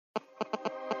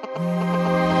This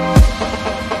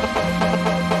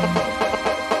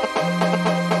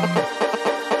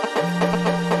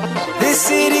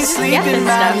city's sleeping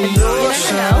by the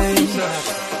ocean.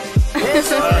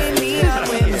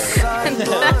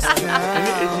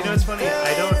 You know what's funny?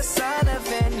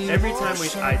 Every time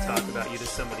I talk about you to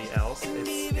somebody else,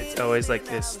 it's always like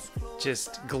this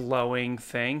just glowing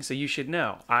thing. So you should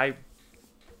know, I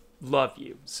love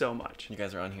you so much. You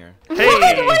guys are on here.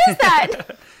 Hey, What is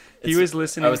that? he was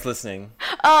listening. I was listening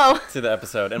Oh, to the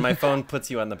episode, and my phone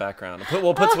puts you on the background.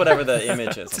 Puts whatever the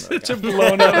image is. On the Such a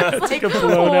background. blown out. It's like a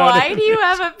blown out. why do you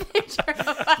have a picture of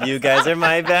us? You guys are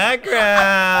my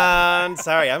background.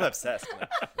 Sorry, I'm obsessed.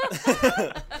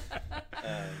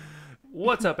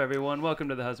 What's up, everyone? Welcome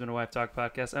to the Husband and Wife Talk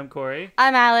podcast. I'm Corey.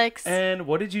 I'm Alex. And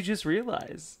what did you just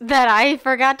realize? That I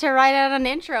forgot to write out an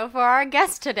intro for our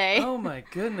guest today. Oh my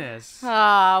goodness.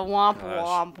 Womp Gosh.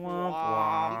 womp Womp womp.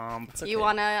 womp. It's okay. You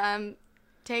wanna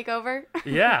take over?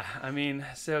 Yeah, I mean,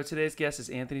 so today's guest is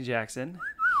Anthony Jackson.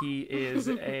 He is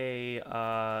he's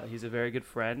a very good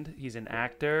friend. He's an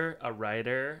actor, a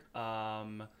writer,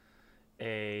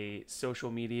 a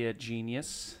social media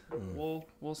genius. We'll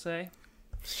say.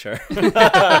 Sure.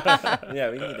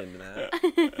 Yeah, we can get into that.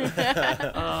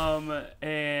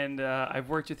 And I've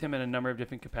worked with him in a number of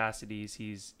different capacities.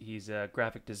 He's a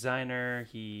graphic designer.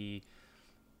 He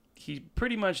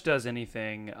pretty much does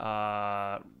anything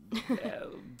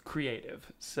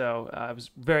creative. So I was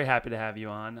very happy to have you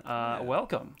on.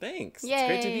 Welcome. Thanks. Yay. It's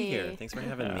great to be here. Thanks for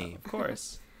having me. Of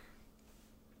course.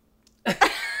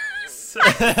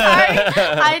 Sorry,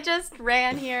 I just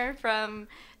ran here from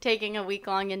taking a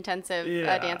week-long intensive,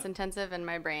 Yeah. dance intensive, and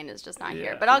my brain is just not Yeah.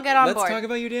 here. But I'll get on Let's board. talk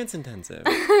about your dance intensive.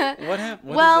 What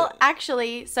happened? Well,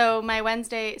 actually, so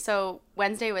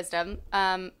Wednesday wisdom.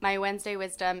 My Wednesday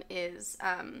wisdom is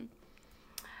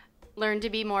learn to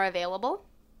be more available.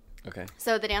 Okay.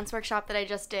 So the dance workshop that I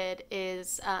just did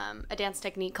is a dance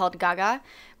technique called Gaga,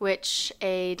 which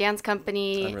a dance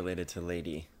company. Unrelated to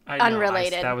Lady. I know,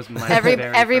 Unrelated. that was my very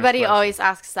first everybody question. always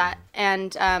asks that,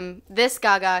 and this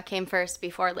Gaga came first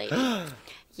before Lady.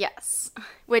 Yes.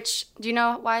 Which, do you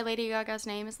know why Lady Gaga's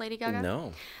name is Lady Gaga?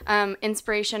 No.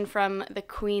 Inspiration from the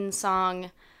Queen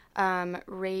song,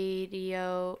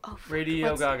 Radio. Oh, fuck, Radio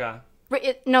what's- Gaga.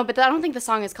 No, but I don't think the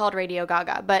song is called Radio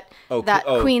Gaga. But Oh, that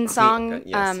Queen song.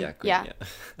 Yes, Queen, yeah.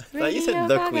 I thought you said Radio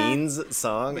the Gaga. Queen's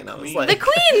song, and I was like, The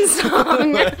Queen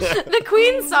song. The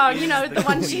Queen song. You know, the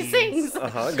one she sings.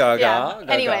 Gaga. Yeah.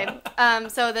 Gaga. Anyway,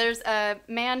 so there's a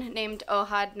man named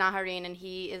Ohad Naharin, and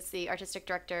he is the artistic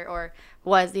director, or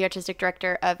was the artistic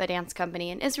director of a dance company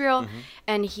in Israel,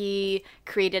 and he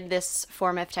created this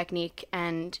form of technique,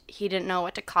 and he didn't know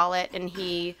what to call it, and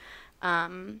he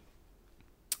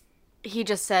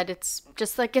just said it's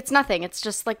just like it's nothing. It's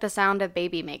just like the sound a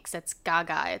baby makes. It's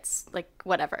Gaga. It's like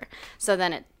whatever. So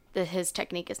then his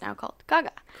technique is now called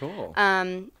Gaga. Cool.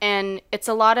 And it's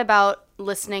a lot about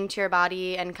listening to your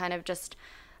body and kind of just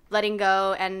letting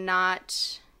go and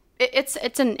not. It's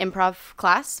an improv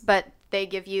class, but they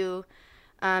give you.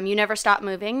 You never stop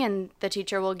moving, and the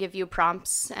teacher will give you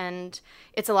prompts, and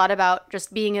it's a lot about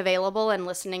just being available and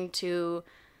listening to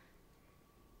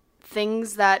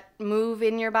things that move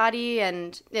in your body,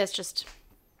 and it's just,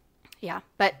 yeah.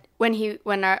 But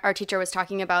when our teacher was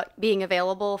talking about being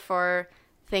available for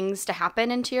things to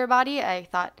happen into your body, I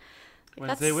thought,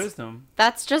 Wednesday wisdom.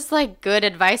 that's just like good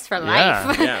advice for Yeah,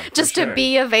 life. yeah, for Just sure. to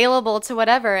be available to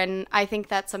whatever. And I think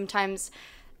that sometimes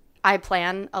I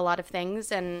plan a lot of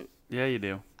things, and Yeah, you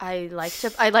do. I like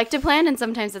to plan, and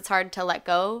sometimes it's hard to let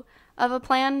go of a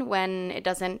plan when it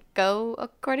doesn't go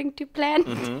according to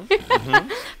plan.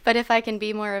 But if I can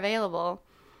be more available,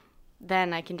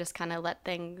 then I can just kind of let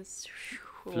things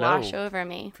wash over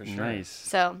me. For sure. Nice.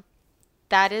 So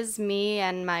that is me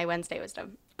and my Wednesday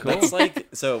wisdom. Cool. That's like,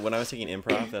 so when I was taking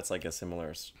improv, that's like it's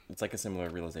like a similar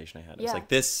realization I had. It's Yeah. like,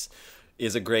 this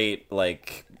is a great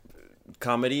like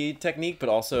comedy technique, but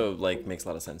also like makes a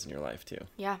lot of sense in your life too.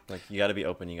 Yeah. Like, you got to be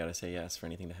open. You got to say yes for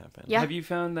anything to happen. Yeah. Have you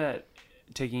found that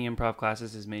taking improv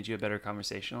classes has made you a better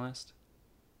conversationalist?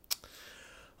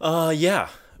 Yeah.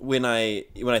 When I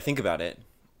think about it,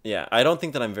 yeah. I don't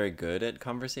think that I'm very good at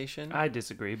conversation. I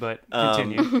disagree, but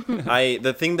continue.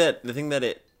 The thing that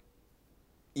it,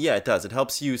 yeah, it does. It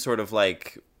helps you sort of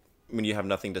like when you have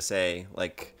nothing to say,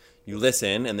 like you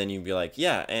listen and then you be like,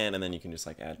 yeah, and then you can just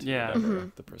like add to Yeah.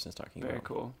 whatever the person's talking Very about.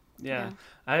 cool. Yeah.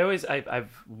 Yeah.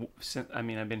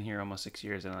 I've been here almost 6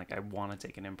 years, and like I want to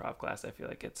take an improv class. I feel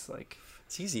like it's like,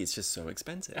 It's easy. It's just so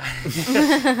expensive.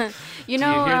 You do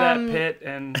know, you hear that, Pitt?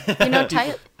 And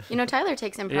Tyler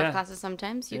takes improv Yeah. classes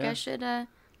sometimes. You Yeah. guys should I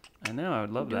know, I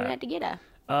would love do that. that together.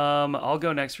 I'll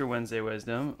go next for Wednesday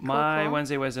Wisdom. My cool.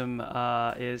 Wednesday Wisdom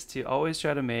is to always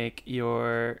try to make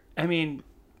you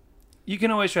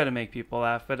can always try to make people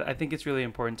laugh, but I think it's really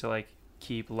important to like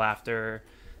keep laughter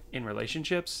in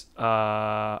relationships.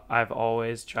 I've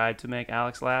always tried to make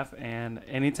Alex laugh, and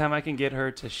anytime I can get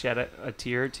her to shed a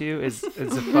tear or two is a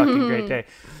fucking great day.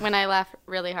 When I laugh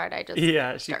really hard, I just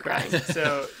Yeah, she start cries. crying.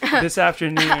 So this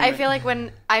afternoon, I feel like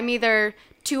when I'm either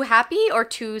too happy or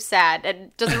too sad,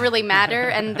 it doesn't really matter,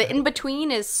 and the in between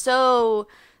is so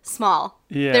small.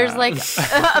 Yeah. There's like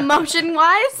emotion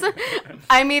wise,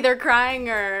 I'm either crying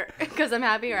or because I'm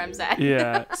happy or I'm sad.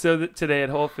 Yeah. So today at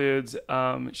Whole Foods,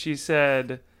 she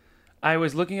said, I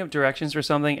was looking up directions for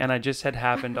something, and I just had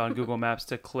happened on Google Maps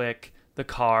to click the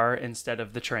car instead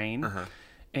of the train.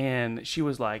 And she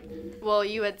was like, Well,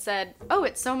 you had said, "Oh,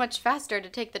 it's so much faster to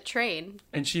take the train."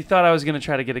 and she thought I was going to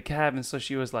try to get a cab. And so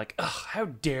she was like, ugh, how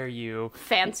dare you?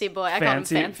 Fancy boy. I call him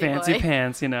fancy boy.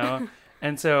 Pants, you know?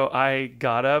 And so I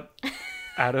got up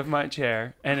out of my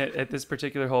chair, and at this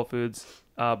particular Whole Foods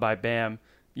by BAM,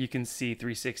 you can see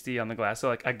 360 on the glass. So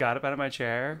like I got up out of my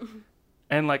chair,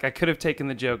 and like I could have taken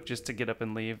the joke just to get up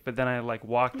and leave, but then I like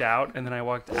walked out, and then I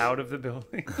walked out of the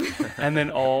building and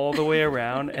then all the way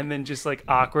around, and then just like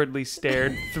awkwardly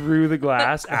stared through the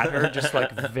glass at her, just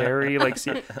like very like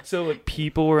so like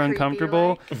people were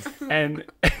uncomfortable, and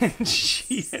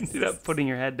she ended up putting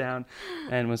her head down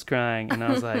and was crying, and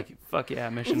I was like, fuck yeah,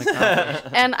 mission accomplished.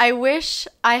 And I wish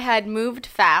I had moved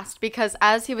fast, because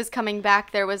as he was coming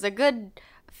back, there was a good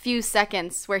few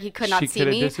seconds where he could not She see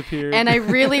coulda me, disappeared. and I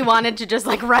really wanted to just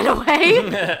like run away,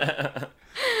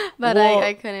 but Well,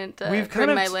 I couldn't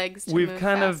bring my legs to we've move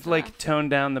kind of fast like enough. toned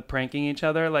down the pranking each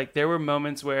other. Like there were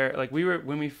moments where like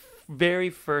when we very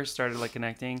first started like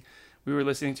connecting, we were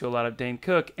listening to a lot of Dane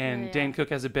Cook, and yeah. Dane Cook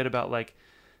has a bit about like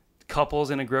couples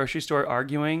in a grocery store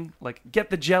arguing, like get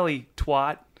the jelly,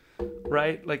 twat,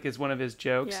 right? Like is one of his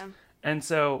jokes. Yeah. And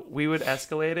so we would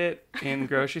escalate it in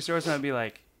grocery stores, and I'd be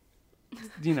like,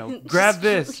 you know, grab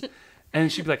this. And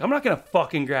she'd be like, I'm not going to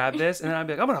fucking grab this. And then I'd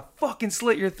be like, I'm going to fucking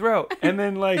slit your throat. And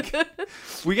then, like,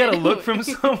 we got a look from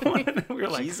someone. And we were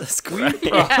like, Jesus we Christ.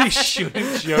 probably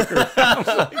shouldn't joke around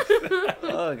like that.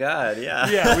 Oh God, yeah.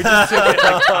 Yeah, we just took it,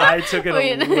 like, I took it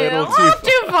a little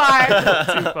too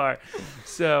far. too far.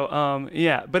 So,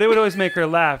 yeah, but it would always make her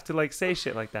laugh to, like, say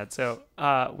shit like that. So,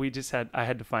 I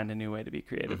had to find a new way to be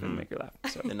creative and make her laugh.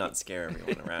 So, And not scare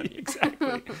everyone around you.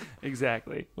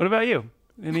 exactly. What about you?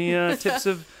 Any tips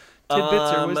of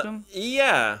tidbits or wisdom?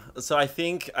 Yeah. So I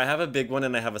think I have a big one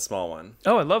and I have a small one.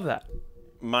 Oh, I love that.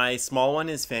 My small one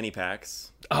is fanny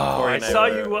packs. Oh, Corey I and saw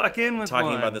were you walk in with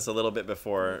talking one. about this a little bit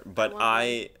before, but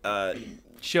I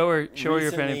Show her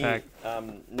your fanny recently, pack.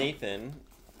 Nathan,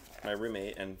 my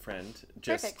roommate and friend,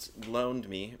 just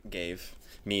Perfect. gave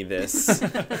me this.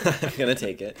 I'm gonna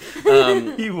take it.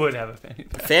 He would have a fanny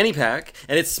pack. Fanny pack,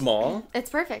 and it's small. It's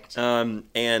perfect.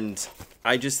 And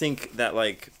I just think that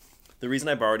like the reason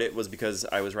I borrowed it was because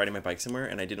I was riding my bike somewhere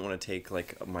and I didn't want to take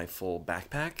like my full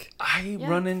backpack. I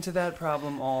run into that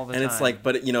problem all the time. And it's like,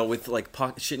 but you know, with like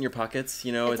shit in your pockets,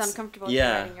 you know, it's uncomfortable if yeah.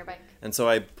 you're riding your bike. And so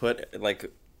I put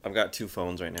like I've got 2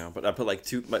 phones right now, but I put like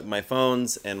my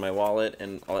phones and my wallet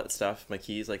and all that stuff, my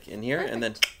keys like in here,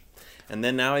 Perfect. and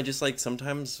then now I just like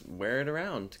sometimes wear it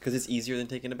around because it's easier than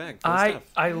taking a bag.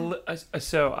 Full of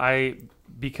stuff.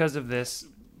 Because of this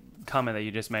comment that you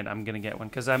just made, I'm gonna get one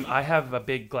because I have a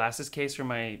big glasses case for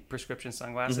my prescription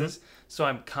sunglasses, so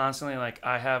I'm constantly like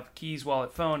I have keys,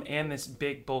 wallet, phone, and this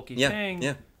big bulky thing.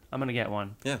 Yeah. I'm gonna get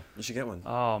one. Yeah, you should get one.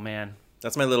 Oh man.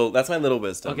 That's my little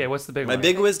wisdom. Okay, what's the big my one?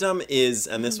 big wisdom is,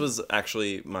 and this was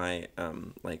actually my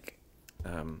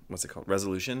what's it called,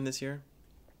 resolution this year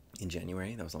in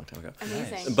January. That was a long time ago.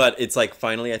 Amazing. But it's like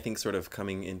finally I think sort of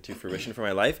coming into fruition for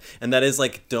my life, and that is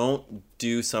like don't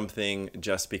do something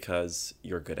just because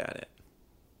you're good at it.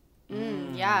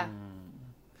 Yeah.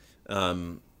 I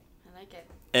like it.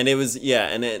 And it was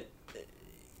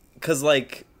because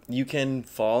like you can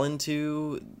fall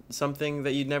into something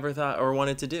that you'd never thought or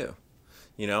wanted to do,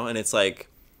 you know, and it's like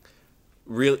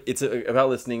it's about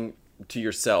listening to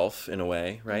yourself in a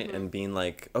way, right? And being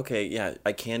like, okay, yeah,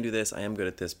 I can do this, I am good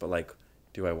at this, but like,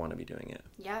 do I want to be doing it?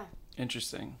 Yeah.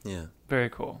 Interesting. Yeah. Very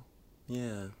cool.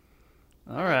 Yeah.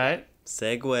 All right.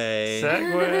 Segue.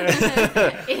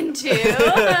 Into.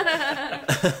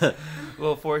 A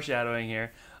little foreshadowing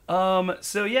here.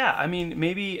 So yeah, I mean,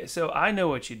 maybe, so I know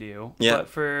what you do, but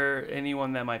for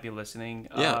anyone that might be listening,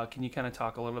 can you kind of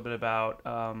talk a little bit about,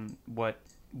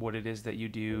 what it is that you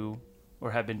do or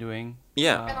have been doing?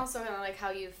 Yeah. And also kind of like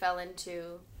how you fell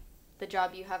into the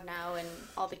job you have now and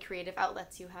all the creative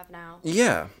outlets you have now?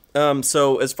 Yeah.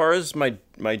 So as far as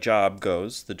my job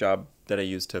goes, the job that I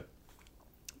use to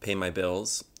pay my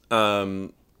bills,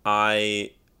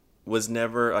 I was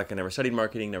never I never studied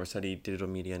marketing, never studied digital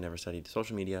media, never studied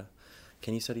social media.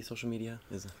 Can you study social media?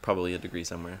 Is probably a degree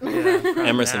somewhere. Yeah,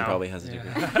 Emerson now. probably has a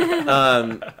degree.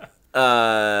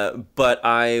 But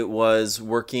I was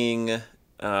working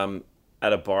at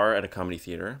a bar at a comedy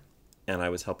theater, and I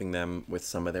was helping them with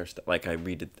some of their stuff. Like I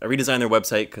redesigned their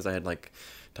website because I had like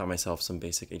taught myself some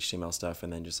basic HTML stuff,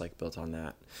 and then just like built on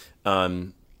that.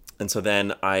 And so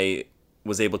then I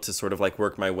was able to sort of like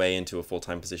work my way into a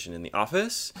full-time position in the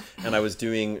office, and I was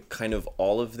doing kind of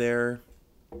all of their.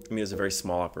 I mean, it was a very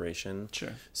small operation.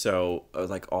 Sure. So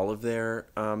like all of their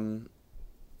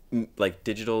like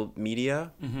digital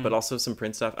media, but also some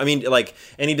print stuff. I mean, like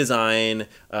any design,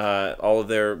 all of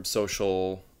their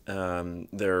social,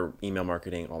 their email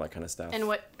marketing, all that kind of stuff. And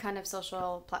what kind of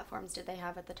social platforms did they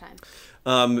have at the time?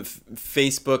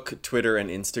 Facebook, Twitter, and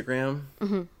Instagram.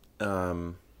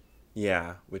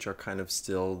 Yeah, which are kind of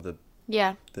still the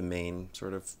main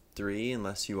sort of three,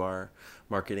 unless you are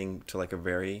marketing to like a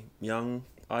very young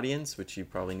audience, which you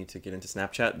probably need to get into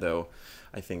Snapchat, though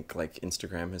I think like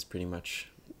Instagram has pretty much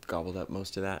gobbled up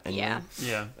most of that anyway.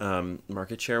 Yeah.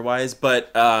 Market share wise,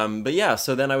 but yeah,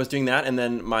 so then I was doing that, and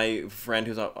then my friend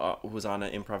who was on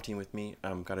an improv team with me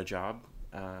got a job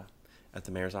at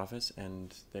the mayor's office,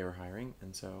 and they were hiring,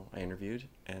 and so I interviewed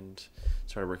and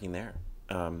started working there.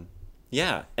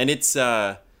 Yeah, and it's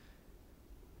a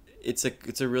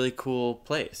really cool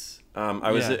place.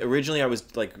 I was originally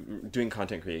like doing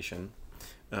content creation,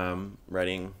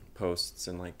 writing posts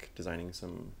and like designing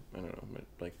some, I don't know,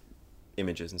 like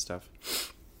images and stuff,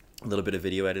 a little bit of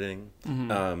video editing.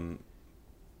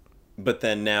 But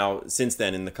then now, since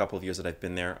then, in the couple of years that I've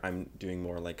been there, I'm doing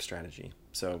more like strategy,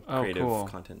 so creative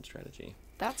content strategy.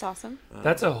 That's awesome.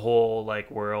 That's a whole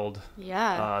like world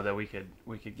Yeah. that we could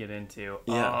get into.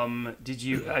 Yeah. Did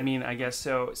you, I mean, I guess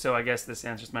so I guess this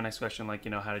answers my next question, like, you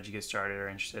know, how did you get started or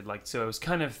interested? Like, so it was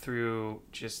kind of through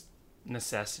just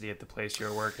necessity at the place you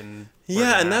were working.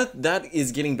 Yeah, and that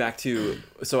is getting back to,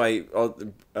 so I'll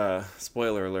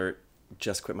spoiler alert,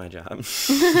 just quit my job.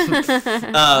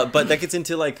 But that gets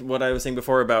into like what I was saying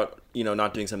before about, you know,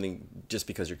 not doing something just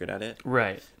because you're good at it.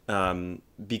 Right.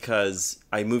 Because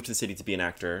I moved to the city to be an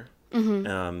actor.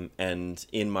 And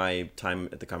in my time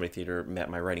at the Comedy Theater, met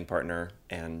my writing partner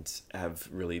and have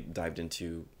really dived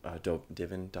into I doved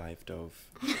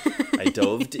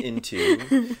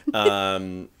into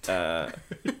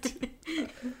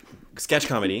sketch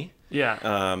comedy.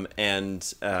 Yeah.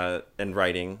 And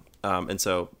writing. And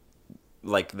so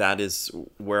like that is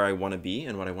where I want to be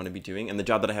and what I want to be doing. And the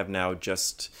job that I have now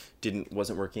just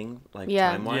wasn't working like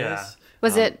time wise. Yeah.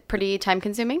 Was it pretty time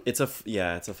consuming? It's a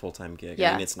full-time gig. Yeah.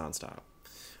 I mean, it's nonstop.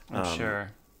 I'm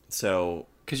sure. So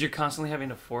Because you're constantly having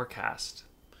to forecast.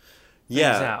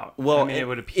 yeah, out. well, I mean, it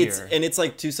would appear. It's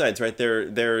like two sides, right?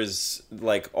 There's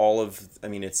like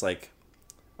it's like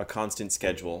a constant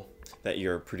schedule that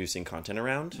you're producing content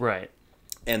around, Right.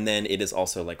 and then it is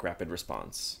also like rapid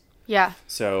response. Yeah.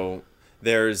 So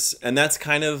and that's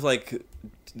kind of like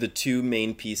the two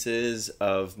main pieces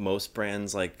of most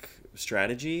brands like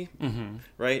strategy,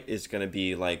 right? Is going to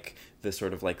be like the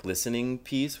sort of like listening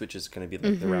piece, which is going to be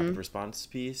like the rapid response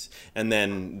piece, and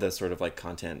then the sort of like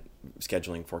content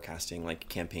scheduling, forecasting, like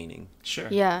campaigning. Sure.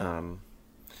 Yeah.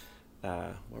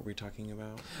 What were we talking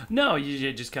about? No,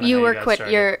 you just kind of. You were quit.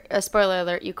 You're a spoiler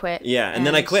alert. You quit. Yeah, and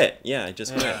then I quit. Yeah, I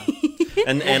just quit.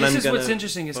 And This I'm is gonna what's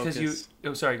interesting is because you. focus-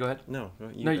 Oh, sorry. Go ahead. No,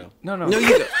 you No, go. no.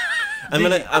 You go.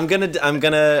 I'm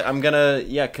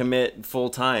gonna commit full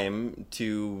time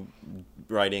to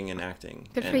writing and acting.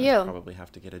 Good and for you. I'll probably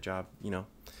have to get a job. You know,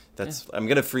 I'm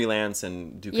gonna freelance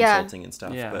and do Yeah. consulting and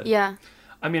stuff. Yeah. But Yeah.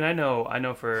 I mean, I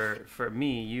know for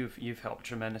me, you've helped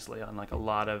tremendously on like a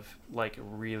lot of like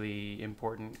really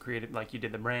important creative, like you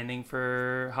did the branding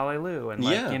for Hallelujah and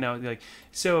like, Yeah. you know, like,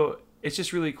 so it's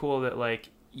just really cool that like,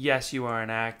 yes, you are an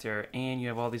actor and you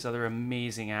have all these other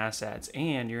amazing assets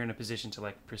and you're in a position to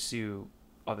like pursue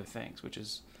other things, which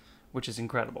is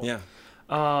incredible. yeah,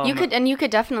 You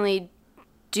could definitely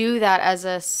do that as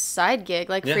a side gig,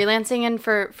 like Yeah. freelancing, and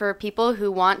for people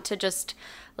who want to just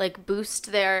like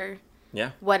boost their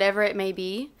yeah. whatever it may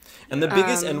be. And the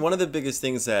biggest and one of the biggest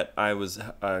things that I was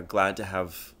glad to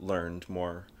have learned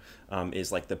more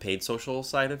is like the paid social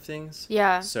side of things.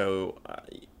 Yeah. So,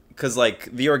 because like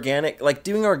the organic, like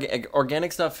doing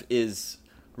organic stuff is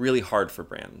really hard for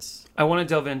brands. I want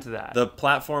to delve into that. The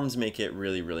platforms make it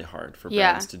really, really hard for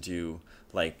Yeah. brands to do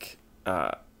like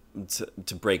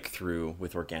to break through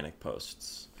with organic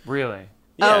posts. Really?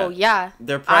 Oh yeah,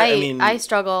 I I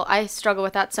struggle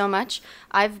with that so much.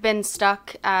 I've been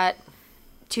stuck at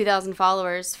 2,000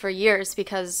 followers for years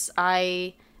because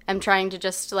I am trying to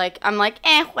just like, I'm like,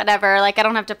 whatever. Like, I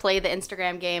don't have to play the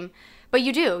Instagram game. But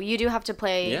you do have to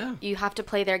play, you have to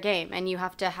play their game, and you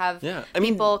have to have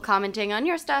people commenting on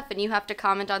your stuff, and you have to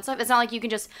comment on stuff. It's not like you can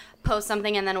just post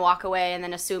something and then walk away and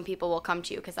then assume people will come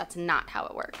to you, because that's not how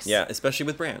it works. Yeah, especially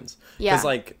with brands. Yeah. Because,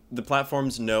 like, the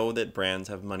platforms know that brands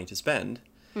have money to spend,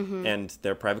 and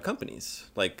they're private companies.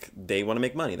 Like, they want to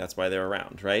make money. That's why they're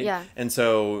around, right? Yeah. And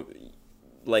so,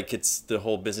 like, it's the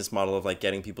whole business model of, like,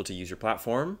 getting people to use your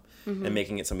platform and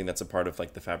making it something that's a part of,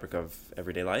 like, the fabric of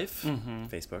everyday life,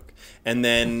 Facebook, and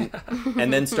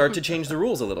then start to change the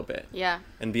rules a little bit. Yeah.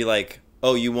 And be like,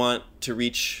 oh, you want to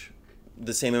reach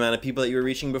the same amount of people that you were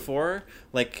reaching before?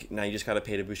 Like, now you just got to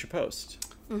pay to boost your post.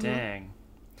 Dang.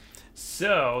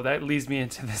 So that leads me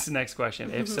into this next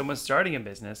question. If someone's starting a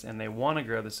business and they want to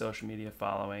grow the social media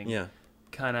following, Yeah.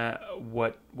 kind of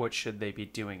what should they be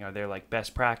doing? Are there like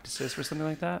best practices for something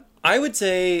like that? I would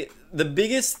say the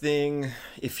biggest thing,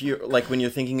 if you're like, when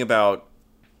you're thinking about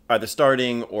either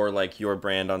starting or like your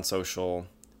brand on social,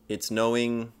 it's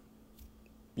knowing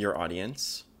your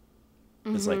audience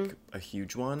is like a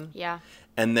huge one. Yeah.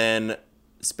 And then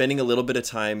spending a little bit of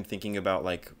time thinking about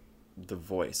like the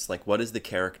voice, like what is the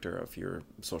character of your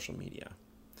social media?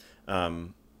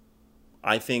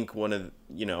 I think one of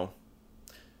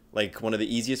the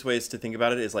easiest ways to think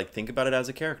about it is like, think about it as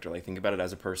a character, like think about it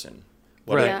as a person.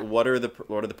 What are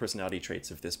the personality traits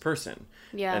of this person?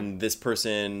 Yeah. And this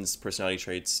person's personality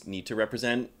traits need to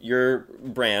represent your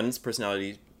brand's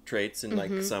personality traits in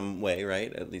like some way,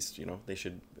 right? At least, they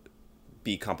should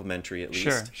be complementary at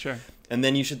least. Sure. And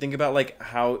then you should think about like,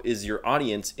 how is your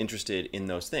audience interested in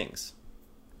those things?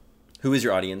 Who is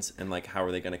your audience, and like, how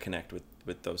are they going to connect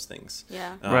with those things?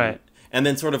 Yeah. Right. And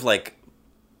then sort of like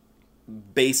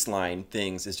baseline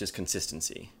things is just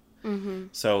consistency.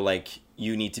 So like,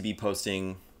 you need to be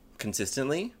posting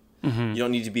consistently. You don't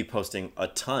need to be posting a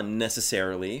ton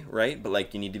necessarily, right? But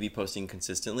like, you need to be posting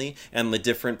consistently, and the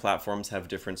different platforms have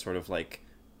different sort of like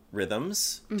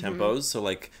rhythms, tempos. So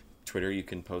like Twitter, you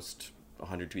can post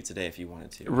 100 tweets a day if you wanted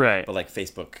to. Right. But like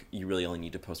Facebook, you really only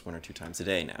need to post 1 or 2 times a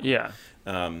day now. Yeah.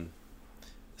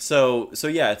 So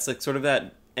yeah, it's like sort of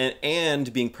that,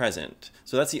 and being present.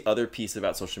 So that's the other piece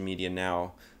about social media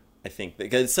now, I think,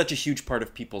 because it's such a huge part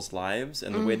of people's lives,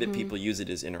 and the way that people use it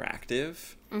is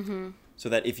interactive. So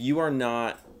that if you are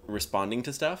not responding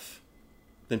to stuff,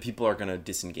 then people are going to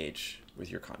disengage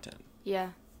with your content. Yeah.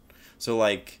 So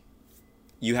like,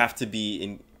 you have to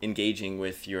be engaging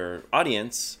with your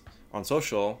audience on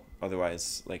social,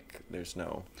 otherwise like there's kind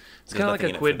of like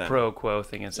a quid pro quo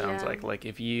thing, it sounds Yeah. like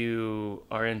if you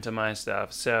are into my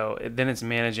stuff, so then it's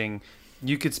managing.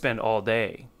 You could spend all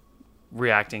day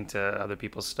reacting to other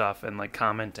people's stuff and like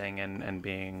commenting and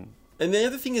being. And the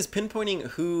other thing is pinpointing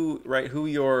who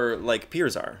your like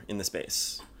peers are in the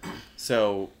space.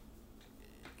 So,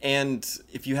 and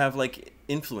if you have like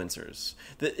influencers,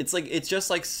 it's just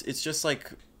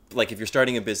like if you're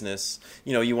starting a business,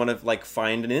 you want to like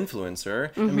find an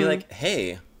influencer and be like,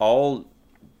 hey, I'll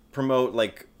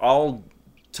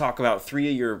talk about 3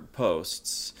 of your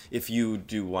posts if you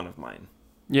do 1 of mine.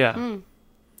 Yeah.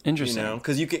 Interesting.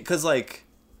 Because like,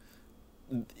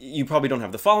 you probably don't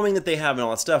have the following that they have and all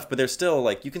that stuff, but there's still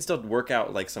like, you can still work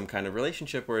out like some kind of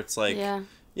relationship where it's like,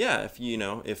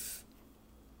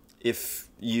 if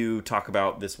you talk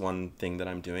about this one thing that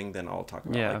I'm doing, then I'll talk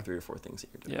about like 3 or 4 things that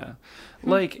you're doing. Yeah.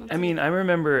 Like, I mean, I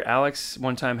remember Alex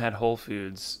one time had Whole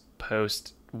Foods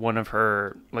post one of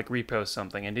her, like, repost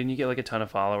something, and didn't you get like a ton of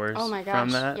followers Oh my gosh. from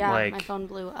that? Yeah, like, my phone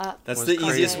blew up. That's Was the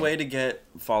crazy. easiest way to get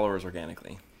followers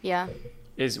organically. Yeah.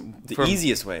 is The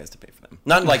easiest way is to pay for them.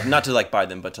 Not to like buy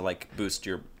them, but to like boost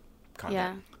your Yeah.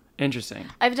 content. Interesting.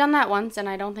 I've done that once, and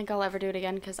I don't think I'll ever do it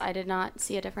again because I did not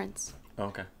see a difference. Oh,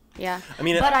 okay. Yeah. I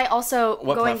mean, but I also,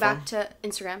 what going platform? back to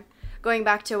Instagram, going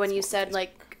back to when you said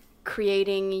like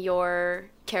creating your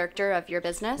character of your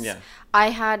business, Yeah.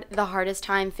 I had the hardest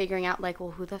time figuring out like,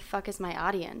 well, who the fuck is my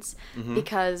audience? Mm-hmm.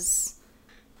 Because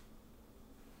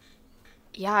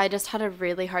I just had a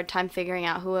really hard time figuring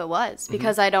out who it was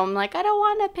because I don't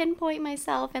want to pinpoint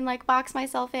myself and like box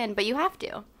myself in, but you have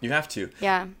to. You have to.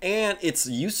 Yeah. And it's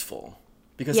useful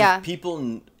because if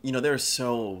people, there's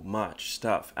so much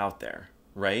stuff out there,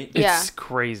 right? It's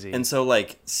crazy. And so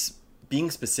like being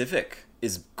specific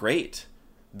is great.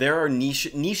 There are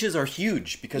niches are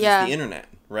huge because it's the internet,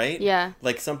 right? Yeah.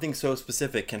 Like something so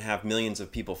specific can have millions of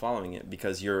people following it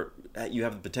because you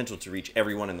have the potential to reach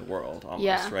everyone in the world almost,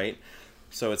 Yeah. right?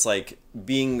 So it's like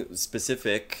being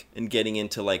specific and getting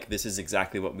into like, this is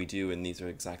exactly what we do, and these are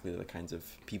exactly the kinds of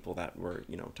people that we're,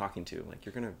 talking to. Like,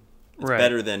 it's Right.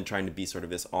 better than trying to be sort of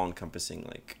this all-encompassing,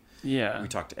 like, Yeah. we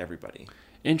talk to everybody.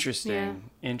 Interesting.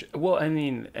 Well, I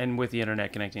mean, and with the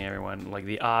internet connecting everyone, like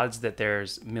the odds that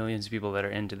there's millions of people that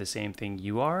are into the same thing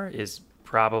you are is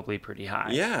probably pretty high.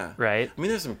 Yeah. Right? I mean,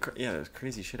 there's there's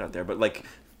crazy shit out there, but like,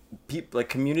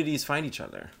 communities find each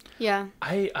other. Yeah.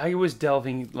 I was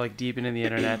delving like deep into the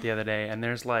internet the other day, and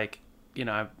there's like,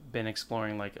 I've been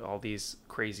exploring like all these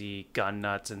crazy gun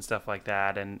nuts and stuff like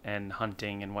that, and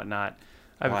hunting and whatnot.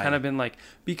 I've Why? kind of been like,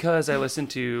 because I listen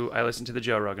to the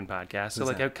Joe Rogan podcast, so Who's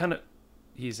like that? I've kind of,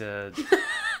 he's a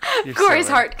Corey's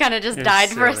heart kind of just died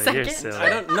for a You're second. silly.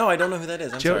 I don't know who that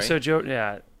is. I'm Joe, sorry. so Joe,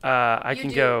 yeah, I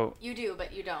can go. You do,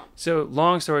 but you don't. So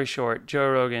long story short, Joe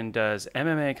Rogan does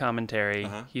MMA commentary.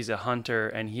 Uh-huh. He's a hunter,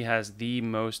 and he has the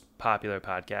most popular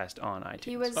podcast on iTunes.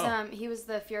 He was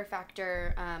the Fear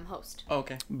Factor host. Oh,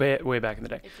 okay. Way back in the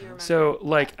day. If you remember. So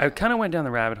like I kind of went down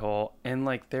the rabbit hole, and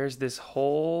like there's this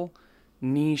whole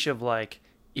niche of like,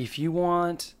 if you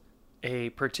want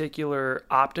a particular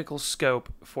optical scope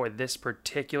for this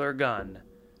particular gun,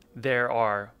 there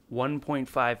are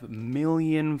 1.5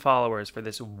 million followers for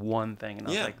this one thing, and I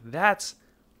was Yeah. like, that's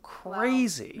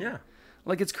crazy. Yeah.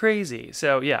 Like, it's crazy.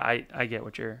 So yeah, I get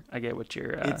what you're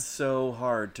It's so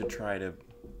hard to try to.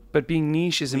 but being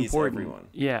niche is please important. everyone.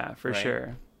 Yeah, for Right?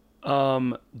 sure.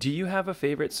 Do you have a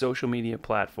favorite social media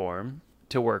platform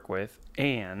to work with?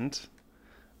 And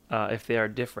if they are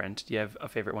different, do you have a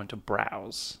favorite one to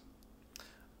browse?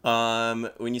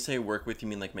 When you say work with, you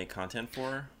mean like make content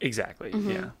for? Exactly. Mm-hmm.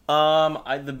 Yeah.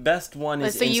 The best one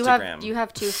is So Instagram. you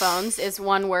have two phones. Is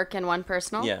one work and one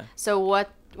personal? Yeah. So what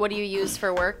do you use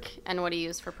for work and what do you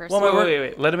use for personal? Well,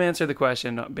 Wait. Let him answer the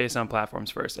question based on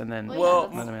platforms first, and then Well,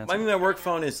 Yeah, let him answer. I mean, my work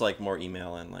phone is like more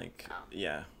email and like,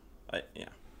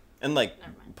 and like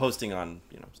posting on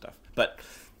stuff. But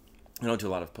I don't do a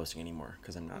lot of posting anymore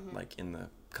because I'm not like in the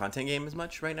content game as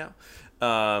much right now.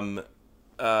 But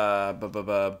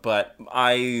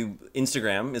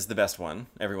Instagram is the best one.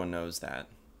 Everyone knows that.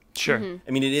 Sure.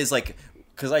 I mean, it is like,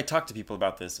 because I talk to people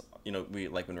about this. We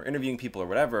like when we're interviewing people or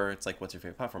whatever. It's like, what's your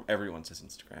favorite platform? Everyone says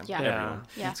Instagram. Yeah. Everyone.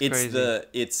 Yeah. It's crazy.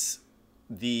 It's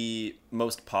the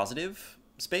most positive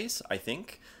space, I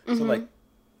think. So like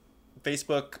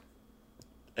Facebook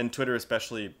and Twitter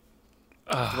especially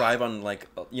thrive on like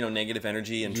negative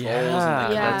energy and trolls and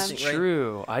like Yeah. That's everything, right?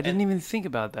 true. I didn't even think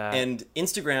about that. And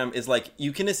Instagram is like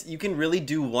you can really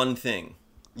do one thing.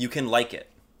 You can like it.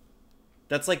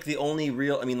 That's like the only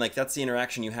real. I mean, like that's the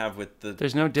interaction you have with the.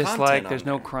 there's no content dislike. on There's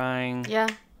no there. crying. Yeah.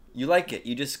 You like it.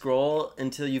 You just scroll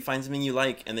until you find something you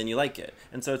like, and then you like it.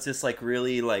 And so it's just like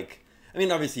really like. I mean,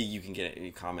 obviously you can get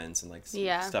any comments and like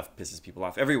Yeah. stuff pisses people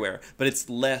off everywhere, but it's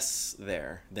less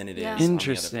there than it is. Yeah. on the other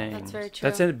Interesting. platforms. That's very true.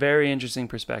 That's a very interesting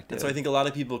perspective. And so I think a lot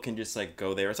of people can just like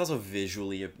go there. It's also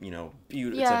visually, it's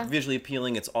Yeah. like visually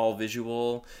appealing. It's all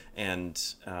visual, and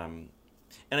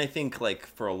I think like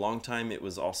for a long time it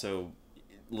was also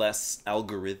less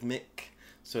algorithmic.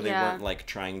 So they Yeah. weren't like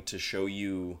trying to show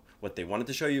you what they wanted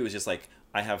to show you. It was just like,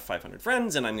 I have 500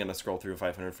 friends and I'm going to scroll through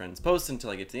 500 friends posts until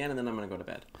I get to the end and then I'm going to go to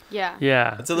bed. Yeah.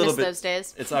 Yeah. It's a little Miss bit, those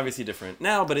days. it's obviously different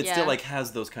now, but it still Yeah. like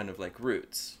has those kind of like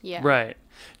roots. Yeah. Right.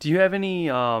 Do you have any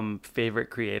favorite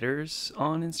creators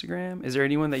on Instagram? Is there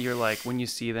anyone that you're like, when you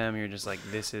see them, you're just like,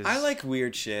 this is... I like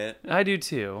weird shit. I do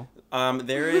too.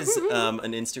 There is an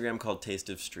Instagram called Taste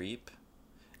of Streep.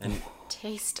 And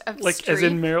Taste of Like, as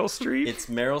in Meryl Streep? it's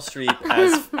Meryl Streep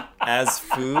as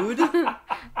food.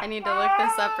 I need to look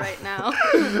this up right now.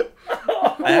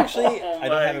 I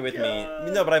don't have it with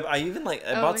me. No, but I even like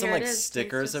I bought some here it like is,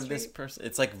 stickers Taste of of this Streep. person.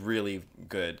 It's like really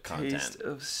good content. Taste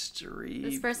of Streep.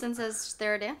 This person says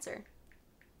they're a dancer.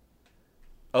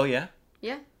 Oh yeah,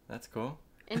 Yeah. that's cool.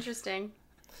 Interesting.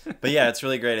 But yeah, it's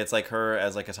really great. It's like her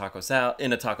as like a taco salad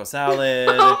in a taco salad.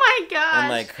 Oh my gosh. And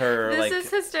like her This like is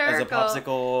hysterical. as a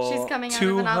popsicle. She's coming out of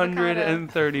an avocado.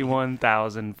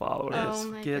 231,000 followers.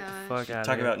 Oh my Get gosh. the fuck out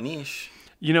Talk of here. about niche.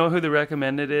 You know who the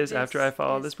recommended is This after I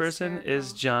follow is this person? Is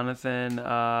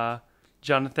hysterical.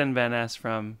 Jonathan Van Ness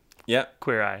from Yep.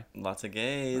 Queer Eye. Lots of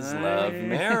gays. Hey. Love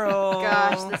Meryl.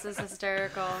 Gosh, this is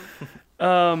hysterical.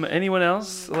 Anyone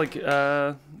else like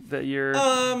that you're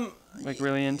like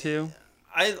really into?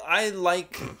 I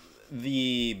like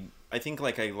I think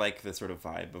like I like the sort of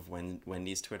vibe of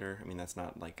Wendy's Twitter. I mean, that's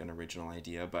not like an original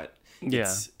idea, but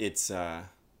it's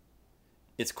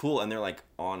cool, and they're like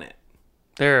on it.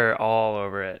 They're all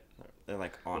over it. They're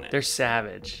like on it. They're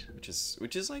savage. which is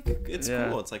like it's Yeah.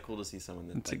 cool. It's like cool to see someone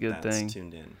that's It's a like good that's thing.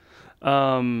 tuned in.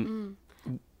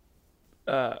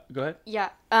 Go ahead. Yeah.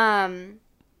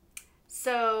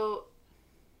 So,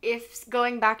 if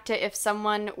going back to if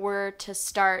someone were to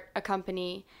start a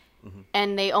company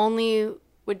and they only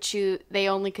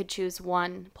could choose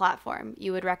one platform,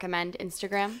 you would recommend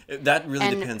Instagram? That really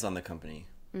And- depends on the company.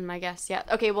 I guess, yeah.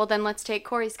 Okay, well then let's take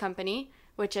Corey's company,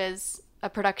 which is a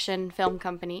production film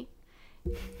company.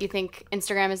 You think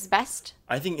Instagram is best?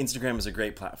 I think Instagram is a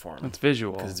great platform. It's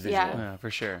visual. Because it's visual. Yeah. Yeah, for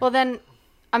sure. Well then,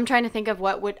 I'm trying to think of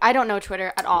what would... I don't know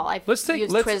Twitter at all. I've Let's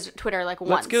used Twitter like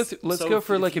once. Let's So go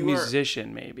for if like a you were-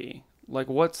 musician maybe. Like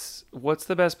what's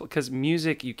the best? Because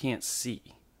music you can't see,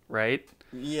 right?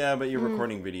 Yeah, but you're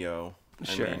recording video.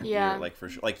 Sure. I mean, Yeah. you're, like for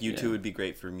sure. Like YouTube Yeah. would be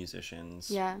great for musicians.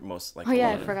 Yeah. Most like. Oh a yeah,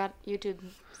 lot I of- forgot YouTube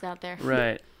is out there.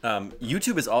 Right.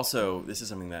 YouTube is also. This is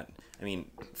something that I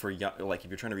mean, for like if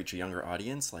you're trying to reach a younger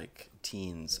audience, like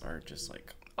teens are just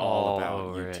like all about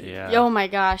over it, YouTube. yeah. Oh my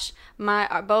gosh,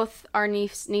 both our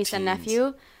niece and Teens.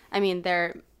 nephew. I mean,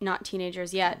 they're not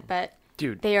teenagers yet, but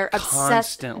Dude, they are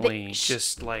obsessed. constantly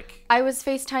just like I was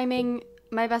FaceTiming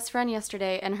my best friend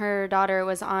yesterday, and her daughter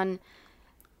was on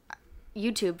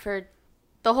YouTube for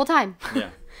the whole time. Yeah.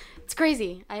 It's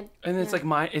crazy. and it's like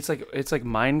it's like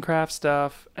Minecraft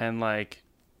stuff and like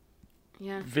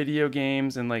Yeah. video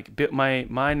games and like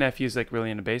my nephew's like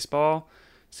really into baseball,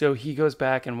 so he goes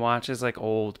back and watches like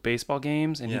old baseball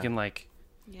games and he Yeah. can like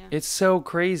Yeah. it's so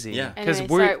crazy. Yeah. because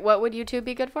Anyway, sorry, what would YouTube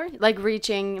be good for? Like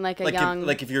reaching like a Like young.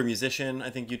 if you're a musician, I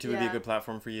think YouTube would be a Yeah. good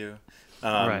platform for you.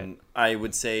 Right. I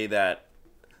would say that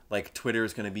like Twitter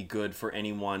is going to be good for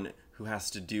anyone who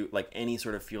has to do like any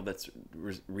sort of field that's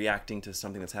reacting to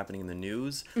something that's happening in the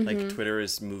news. Like Twitter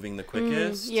is moving the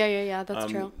quickest. yeah,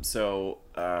 that's true. So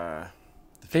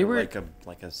if They you're were-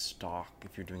 like a stock,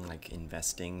 if you're doing like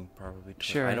investing, probably. Twitter.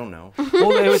 Sure. I don't know.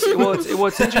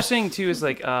 What's interesting too is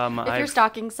like If you're I've,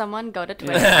 stalking someone, go to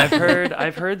Twitter.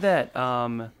 I've heard that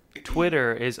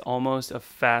Twitter is almost a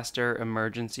faster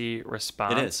emergency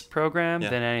response is. program Yeah.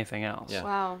 than anything else. Yeah.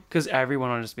 Wow. Because everyone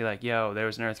will just be like, "Yo, there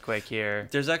was an earthquake here."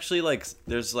 There's actually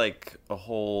there's a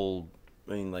whole.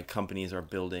 I mean, like companies are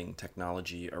building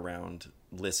technology around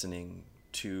listening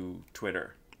to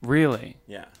Twitter. Really?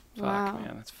 Yeah. Fuck, Wow.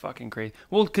 man, that's fucking crazy.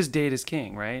 Well, because data's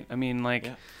king, right? I mean, like,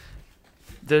 Yeah.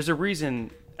 there's a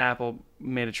reason Apple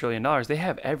made $1 trillion. They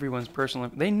have everyone's personal.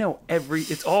 They know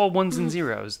it's all ones and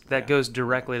zeros that goes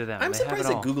directly to them. I'm They have surprised it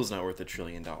that all. Google's not worth $1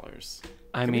 trillion.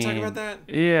 I Can mean, we talk about that?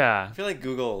 Yeah. I feel like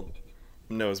Google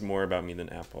knows more about me than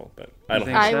Apple, but I don't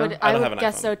think have I so? would I don't I have would an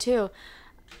guess iPhone. so too.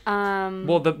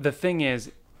 Well, the thing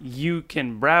is, you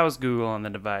can browse Google on the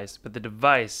device, but the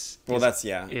device. Well, that's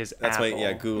why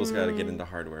Apple. Google's got to get into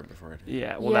hardware before it.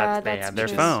 Yeah. Well, Yeah, they that's have their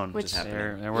true. phone. Which- Just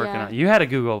They're working Yeah. on. You had a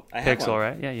Google I have Pixel, one.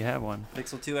 right? Yeah, you have one.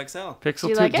 Pixel 2 XL. Pixel Do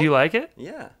you 2. like Do it? you like it?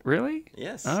 Yeah. Really?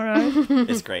 Yes. All right.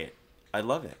 It's great. I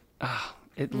love it.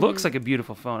 It looks like a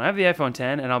beautiful phone. I have the iPhone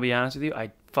 10, and I'll be honest with you,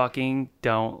 I fucking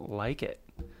don't like it.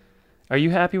 Are you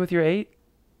happy with your 8?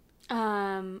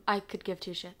 I could give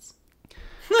two shits.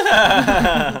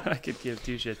 I could give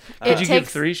 2 shits. Could you give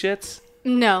takes- 3 shits?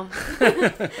 No.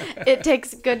 It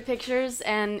takes good pictures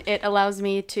and it allows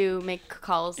me to make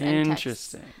calls and texts.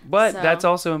 Interesting. But So- that's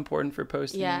also important for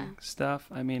posting Yeah. stuff.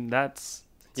 I mean, that's...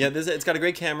 Yeah, it's got a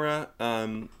great camera.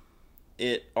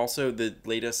 It also, the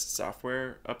latest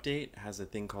software update has a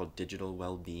thing called digital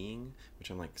well-being,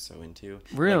 which I'm like so into.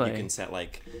 Really? Like, you can set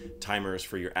like timers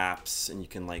for your apps, and you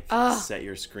can like set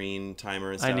your screen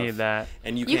timer and I stuff. need that.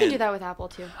 And You can do that with Apple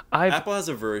too. Apple has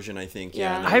a version, I think.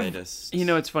 Yeah, Yeah. the latest. You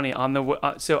know, it's funny.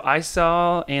 So I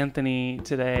saw Anthony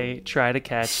today try to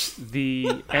catch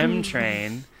the M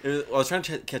train. I was trying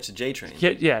to catch the J train.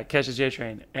 Yeah, catch the J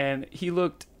train, and he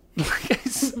looked like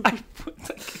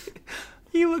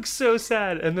he looked so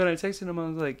sad. And then I texted him. I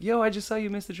was like, "Yo, I just saw you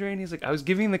miss the train." He's like, "I was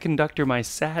giving the conductor my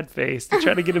sad face to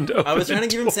try to get him to open." I was trying to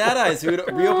the give him door." sad eyes. He would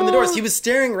reopen the doors. He was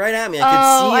staring right at me. I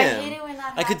could see I him. hate it when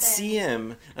that I could happens. see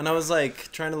him, and I was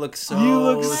like trying to look so You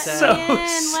look sad. so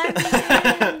Let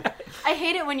me in. I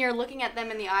hate it when you're looking at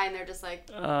them in the eye and they're just like,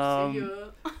 see ya.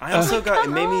 I also got it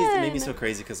Come made me on. so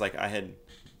crazy because like I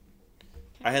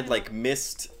had like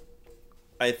missed.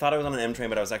 I thought I was on an M train,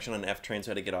 but I was actually on an F train, so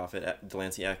I had to get off at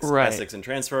Delancey Right. Essex and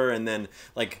transfer. And then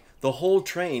like the whole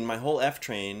train, my whole F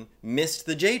train, missed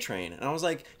the J train, and I was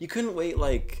like, you couldn't wait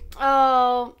like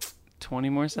 20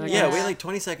 more seconds. yeah, Yeah. wait like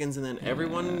 20 seconds, and then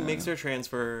everyone makes their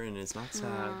transfer, and it's not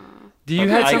sad. Do you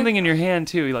Okay, had I- something in your hand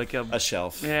too, like A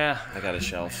shelf. yeah? I got a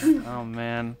shelf. Oh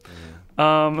man.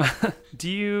 Do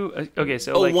you? Okay,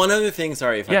 so Oh, like, one other thing.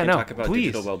 Sorry, if I Yeah, can no, talk about please.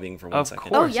 digital well-being for 1 of second.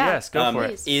 course, Oh, yeah. yes, go for it.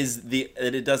 Please. Is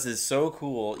that it does is so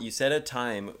cool. You set a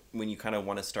time when you kind of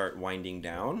want to start winding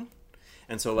down,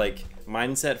 and so like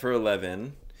mine set for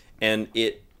 11, and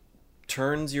it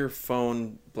turns your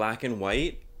phone black and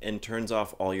white and turns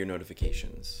off all your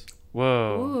notifications.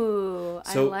 Whoa.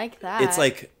 Ooh, So I like that. It's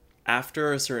like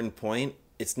after a certain point,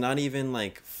 it's not even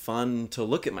like fun to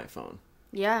look at my phone.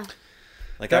 Yeah.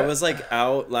 Like I was like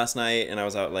out last night and I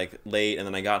was out like late and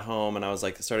then I got home and I was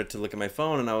like started to look at my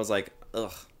phone and I was like,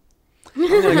 ugh. I'm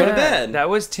gonna go to bed. That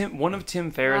was one of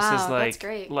Tim Ferriss's Wow, that's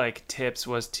great. like tips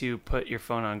was to put your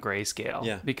phone on grayscale.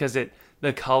 Yeah. Because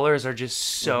the colors are just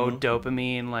so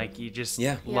dopamine, like you just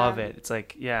love Yeah. it. It's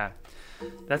like, yeah.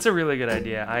 That's a really good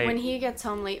idea. When he gets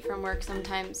home late from work,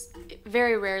 sometimes,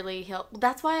 very rarely,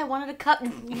 that's why I wanted to cut.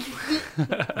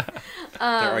 They're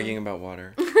arguing about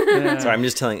water. Yeah. Sorry, I'm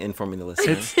just informing the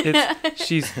listeners.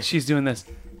 she's doing this.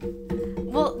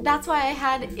 Well, that's why I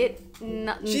had it.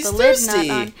 She's the lid thirsty.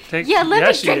 not on. Take- Yeah, let yeah,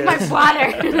 me she drink my is.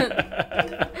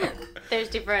 water.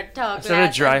 Thirsty for a tall Instead of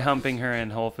glass. dry humping her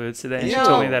in Whole Foods today, she No.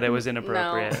 told me that it was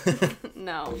inappropriate.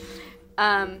 No.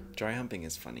 Dry humping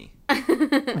is funny.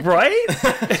 Right?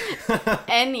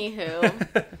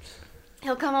 Anywho,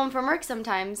 he'll come home from work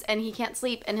sometimes and he can't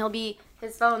sleep and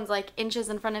his phone's like inches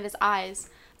in front of his eyes.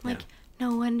 I'm like,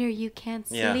 no wonder you can't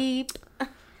Yeah. sleep.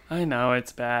 I know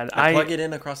it's bad. I plug it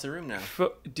in across the room now.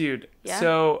 Dude. Yeah.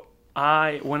 So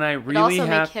when I It really also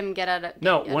have make him get out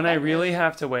of when I really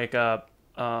have to wake up,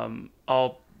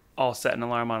 I'll set an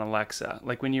alarm on Alexa.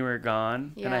 Like when you were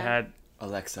gone, and I Yeah. had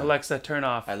Alexa, turn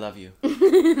off. I love you.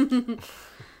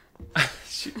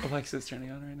 Alexa's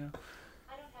turning on right now.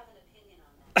 I don't have an opinion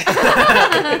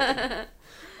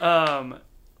on that.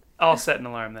 I'll set an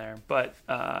alarm there, but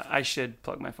I should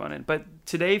plug my phone in. But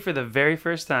today, for the very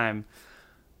first time,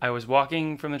 I was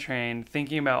walking from the train,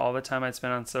 thinking about all the time I'd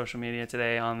spent on social media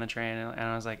today on the train, and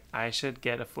I was like, I should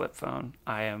get a flip phone.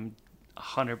 I am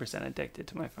 100% addicted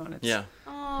to my phone. Yeah.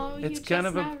 Oh, It's you kind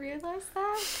just of a- now realized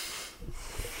that?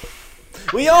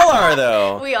 We all are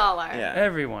though. We all are. Yeah.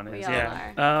 Everyone is, We all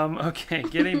yeah. Okay,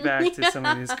 getting back to some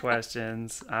of these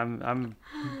questions. I'm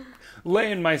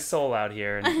laying my soul out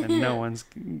here, and no one's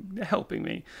helping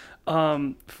me.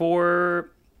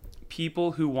 For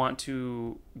people who want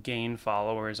to gain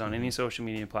followers on any social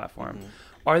media platform,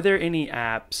 are there any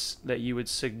apps that you would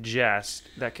suggest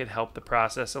that could help the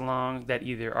process along that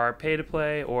either are pay to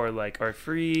play or like are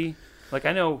free? Like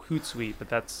I know Hootsuite, but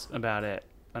that's about it.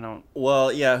 I don't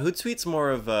Well, yeah, Hootsuite's more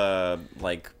of a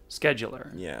like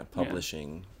scheduler.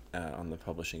 publishing on the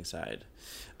publishing side.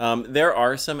 There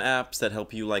are some apps that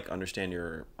help you like understand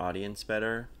your audience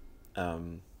better.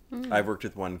 I've worked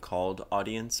with one called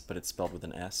Audience, but it's spelled with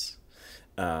an S,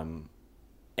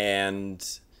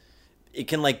 and it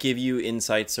can like give you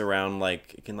insights around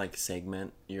like it can like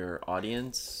segment your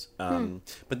audience.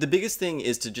 But the biggest thing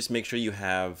is to just make sure you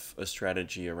have a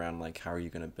strategy around like how are you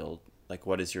going to build, like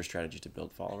what is your strategy to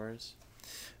build followers,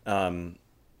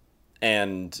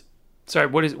 and Sorry,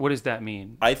 what does that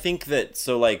mean? I think that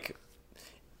so like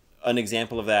an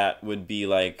example of that would be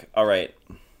like, all right,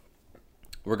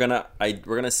 we're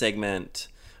gonna segment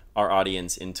our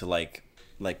audience into like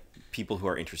people who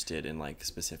are interested in like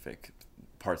specific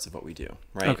parts of what we do,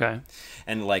 right? Okay.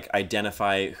 And like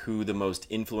identify who the most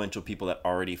influential people that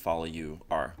already follow you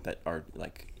are, that are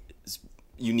like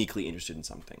uniquely interested in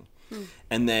something.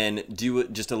 And then do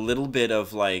just a little bit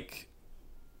of like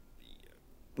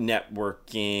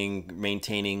networking,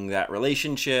 maintaining that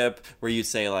relationship where you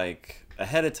say like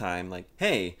ahead of time, like,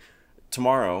 hey,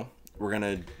 tomorrow we're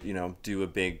gonna, do a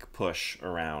big push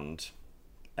around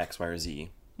X, Y, or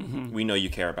Z. We know you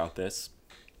care about this.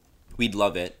 We'd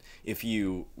love it if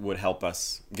you would help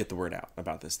us get the word out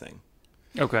about this thing.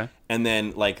 Okay. And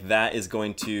then like that is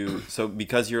going to, so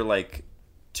because you're like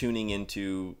tuning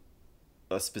into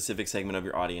a specific segment of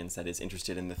your audience that is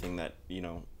interested in the thing that,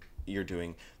 you're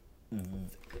doing,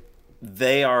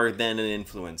 they are then an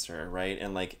influencer, right?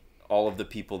 And like all of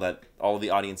the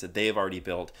audience that they've already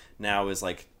built now is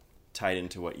like tied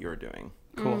into what you're doing.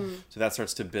 Cool. So that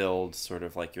starts to build sort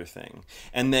of like your thing.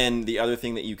 And then the other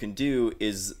thing that you can do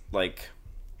is like,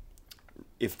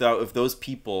 if those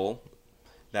people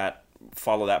that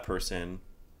follow that person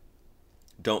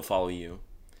don't follow you,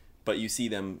 but you see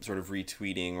them sort of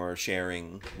retweeting or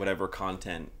sharing whatever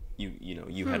content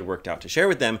you had worked out to share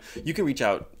with them, you can reach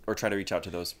out or try to reach out to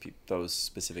those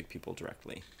specific people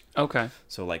directly. Okay.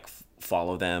 So like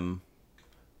follow them,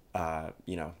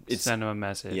 it's Send them a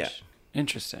message. Yeah.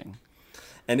 Interesting.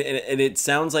 and it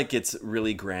sounds like it's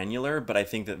really granular, but I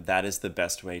think that is the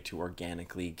best way to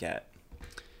organically get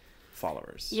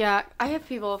followers. Yeah, I have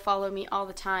people follow me all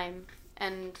the time,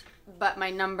 but my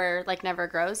number like never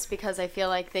grows because I feel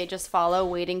like they just follow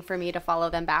waiting for me to follow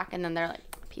them back, and then they're like,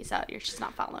 peace out, you're just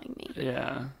not following me.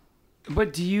 Yeah.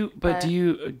 But do you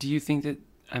think that,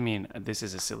 I mean, this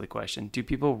is a silly question. Do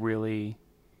people really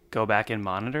go back and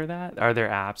monitor that? Are there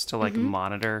apps to like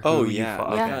monitor? Oh, who yeah. You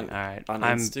follow? Like Okay, on- all right. on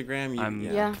I'm Instagram, you- I'm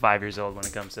yeah. 5 years old when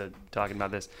it comes to talking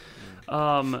about this.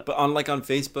 But on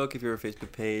Facebook, if you're a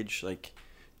Facebook page, like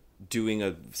doing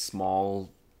a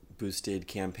small boosted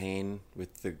campaign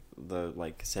with the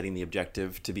like setting the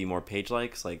objective to be more page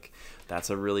likes, like that's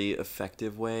a really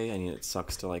effective way. I mean, it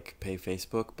sucks to like pay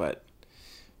Facebook, but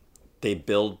they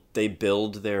build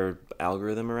their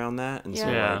algorithm around that, and so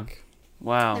Yeah. like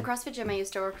Wow. The CrossFit gym I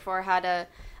used to work for had a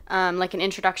like an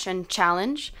introduction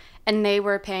challenge, and they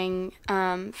were paying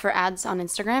for ads on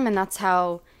Instagram, and that's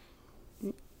how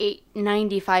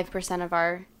 95% of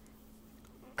our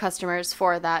customers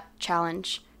for that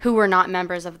challenge who were not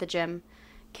members of the gym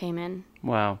came in.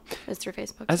 Wow. Is through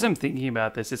Facebook. As so. I'm thinking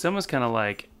about this, it's almost kind of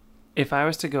like if I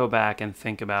was to go back and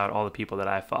think about all the people that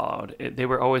I followed, they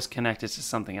were always connected to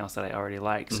something else that I already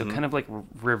liked. So kind of like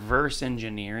reverse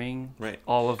engineering Right.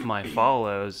 all of my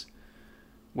follows,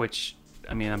 which,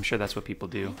 I mean, I'm sure that's what people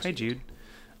do. Hey, Jude.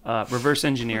 Reverse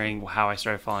engineering how I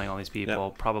started following all these people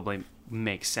Yep. probably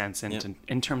makes sense Yep.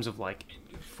 in terms of like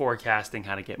forecasting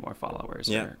how to get more followers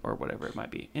Yeah. or whatever it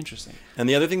might be. Interesting. And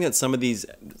the other thing that some of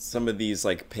these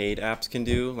like paid apps can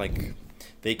do, like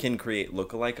they can create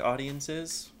lookalike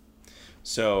audiences.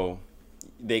 So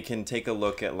they can take a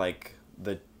look at like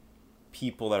the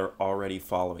people that are already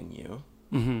following you,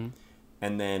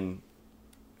 and then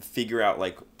figure out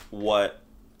like what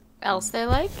Else they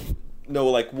like?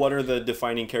 what are the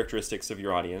defining characteristics of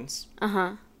your audience,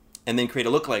 and then create a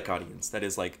lookalike audience that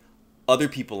is like other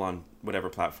people on whatever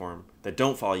platform that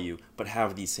don't follow you but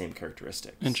have these same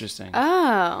characteristics. Interesting.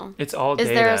 Oh. It's all Is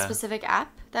data. there a specific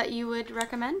app that you would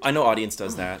recommend? I know Audience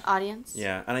does that. Audience?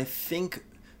 Yeah, and I think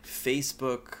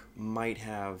Facebook might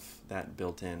have that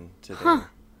built in to their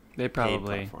They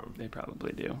probably platform.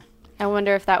 do. I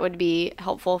wonder if that would be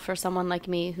helpful for someone like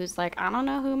me who's like, I don't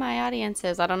know who my audience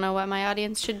is. I don't know what my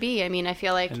audience should be. I mean, I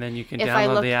feel like And then you can if I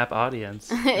download look- the app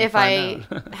Audience. and if I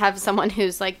find out. have someone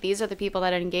who's like, these are the people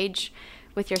that engage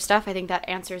with your stuff, I think that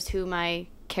answers who my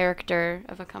character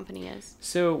of a company is.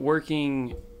 So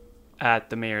working at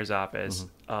the mayor's office,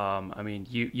 Mm-hmm. I mean,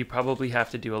 you probably have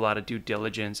to do a lot of due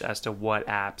diligence as to what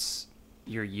apps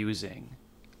you're using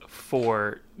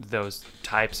for those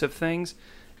types of things.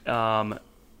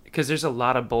 Because there's a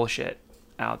lot of bullshit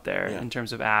out there Yeah. in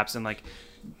terms of apps, and like,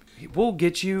 we'll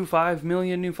get you 5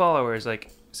 million new followers.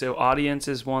 Like, so Audience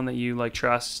is one that you like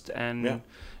trust, and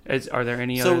Yeah. are there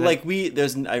any So other? like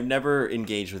I've never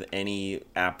engaged with any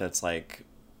app that's like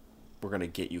we're gonna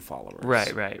get you followers.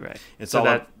 Right. It's So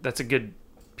all that's a good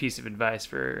piece of advice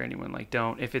for anyone. Like,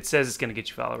 don't, if it says it's going to get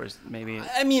you followers, maybe.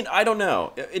 I mean, I don't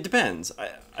know. It depends.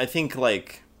 I think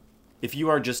like if you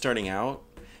are just starting out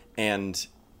and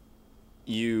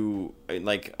you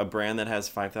like a brand that has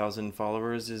 5,000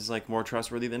 followers is like more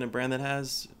trustworthy than a brand that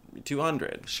has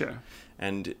 200. Sure.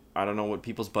 And I don't know what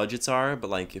people's budgets are, but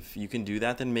like if you can do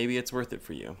that, then maybe it's worth it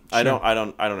for you. Sure. I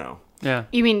don't know. Yeah.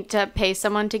 You mean to pay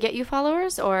someone to get you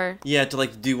followers, or? Yeah, to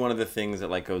like do one of the things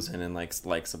that like goes in and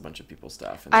likes a bunch of people's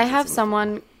stuff. And I then have gets them-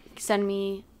 someone send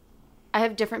me, I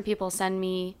have different people send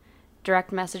me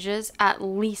direct messages at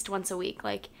least once a week,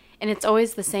 like, and it's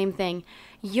always the same thing.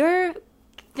 Your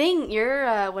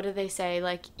what do they say?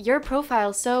 Like, your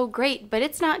profile's so great, but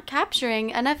it's not capturing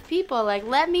enough people. Like,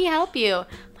 let me help you. I'm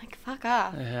like, fuck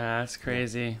off. Yeah, that's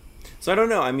crazy. So I don't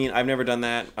know. I mean, I've never done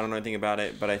that. I don't know anything about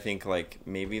it, but I think like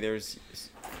maybe there's.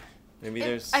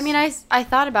 I mean, I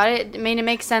thought about it. I mean, it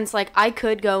makes sense. Like, I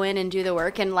could go in and do the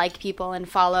work and like people and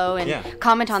follow and Yeah.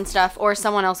 comment on stuff, or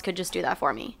someone else could just do that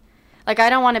for me. Like, I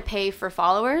don't want to pay for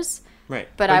followers, Right.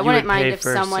 but But I you wouldn't would mind pay if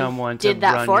for someone to did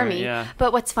that run for your- me. yeah.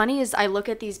 But what's funny is I look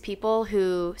at these people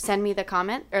who send me the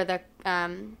comment or the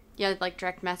like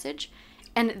direct message,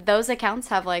 and those accounts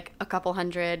have like a couple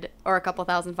hundred or a couple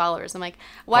thousand followers. I'm like,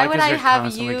 why Probably would 'cause I they're have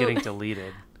constantly you? getting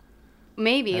deleted?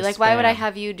 Maybe as like, why would I spam.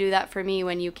 have you do that for me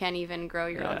when you can't even grow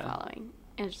your own Yeah. following?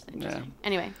 Interesting. Yeah.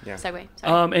 Anyway, Yeah. segue.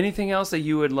 Sorry. Anything else that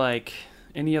you would like?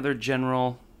 Any other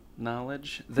general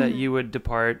knowledge that you would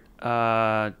depart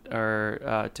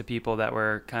to people that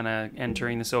were kind of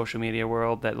entering the social media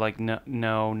world that like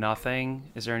know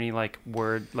nothing? Is there any like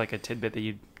word, like a tidbit that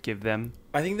you'd give them?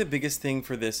 I think the biggest thing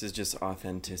for this is just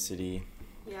authenticity.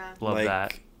 Yeah. Love like,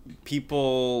 that.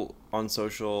 People on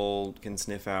social can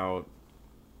sniff out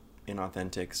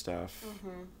inauthentic stuff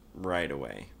right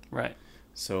away. Right.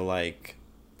 So like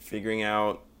figuring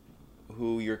out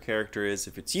who your character is,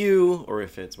 if it's you or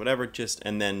if it's whatever,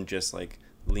 and then like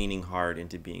leaning hard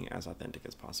into being as authentic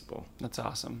as possible. That's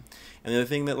awesome. And the other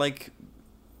thing that like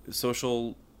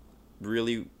social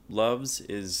really loves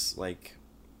is like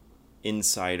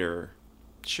insider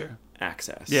Sure.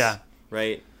 access. Yeah.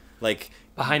 Right? like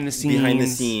behind the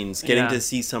scenes, getting Yeah. to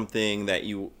see something that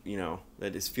you know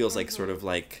that is feels like sort of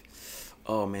like,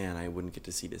 oh man, I wouldn't get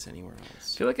to see this anywhere I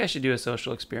else. feel like I should do a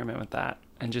social experiment with that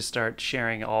and just start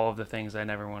sharing all of the things I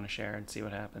never want to share and see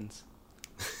what happens.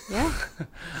 Yeah.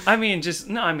 I mean,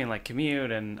 like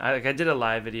commute, and I did a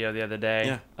live video the other day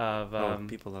Yeah. of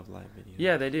People love live videos.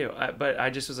 yeah, they do. But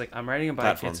I just was like, I'm riding a bike.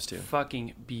 Platforms It's too.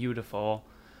 fucking beautiful.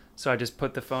 So I just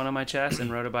put the phone on my chest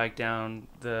and rode a bike down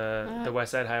the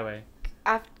West Side Highway.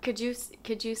 Could you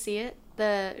see it?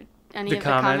 Any The of comments the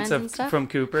comments and stuff? from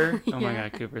Cooper. Oh my Yeah.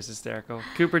 God, Cooper's hysterical.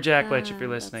 Cooper Jack Litch, if you're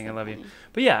That's listening, so I love you. funny.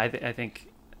 But yeah, I think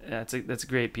that's a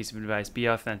great piece of advice. Be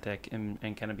authentic and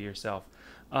kind of be yourself.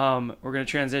 We're going to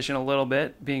transition a little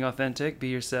bit. Being authentic, be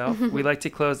yourself. We like to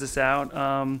close this out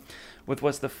with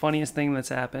what's the funniest thing that's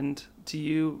happened to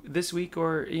you this week,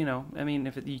 or I mean,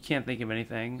 if you can't think of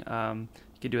anything, you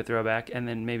could do a throwback, and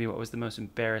then maybe what was the most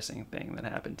embarrassing thing that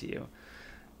happened to you.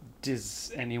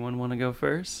 Does anyone want to go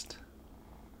first?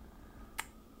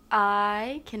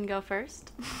 I can go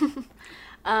first.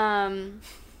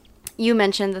 You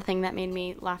mentioned the thing that made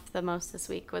me laugh the most this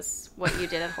week was what you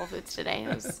did at Whole Foods today.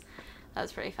 That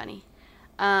was pretty funny.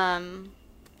 I'm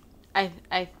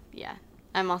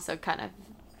also kind of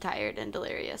tired and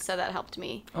delirious, so that helped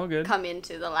me Oh, good. come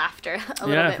into the laughter a little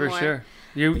Yeah, bit for more. sure.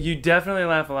 You definitely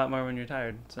laugh a lot more when you're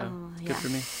tired. So Oh, good for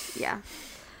me. Yeah.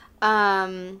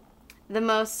 The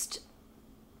most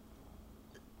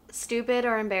stupid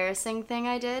or embarrassing thing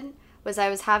I did was I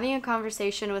was having a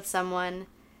conversation with someone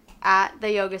at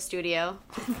the yoga studio,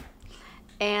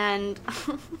 and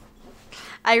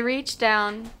I reached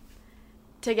down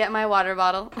to get my water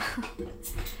bottle,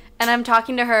 and I'm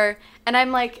talking to her, and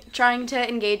I'm like trying to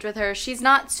engage with her. She's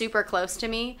not super close to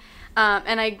me.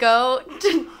 And I go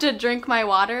to drink my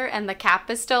water, and the cap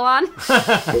is still on.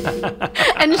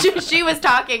 And she was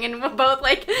talking, and we're both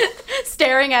like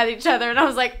staring at each other. And I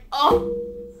was like, "Oh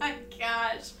my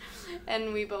gosh!"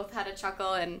 And we both had a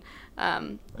chuckle, and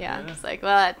it's like,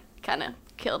 well, that kind of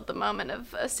killed the moment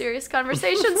of a serious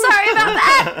conversation. Sorry about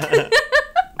that.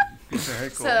 Very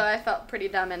cool. So I felt pretty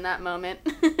dumb in that moment.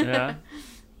 Yeah.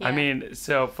 I Yeah. mean,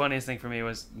 so funniest thing for me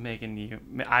was making you.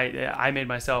 I made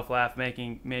myself laugh,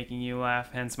 making you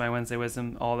laugh. Hence my Wednesday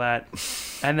wisdom, all that.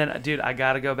 And then, dude, I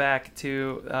gotta go back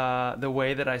to the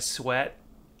way that I sweat.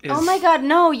 Is, Oh my God,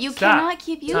 no! You Stop. cannot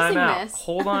keep using Time out. this.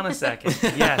 Hold on a second.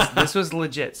 Yes, this was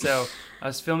legit. So I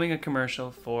was filming a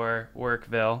commercial for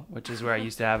Workville, which is where I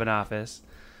used to have an office.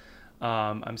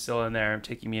 I'm still in there. I'm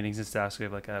taking meetings and stuff. So we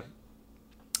have like a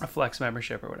Flex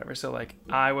membership or whatever. So like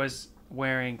I was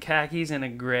wearing khakis and a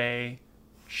gray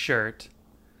shirt.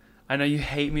 I know you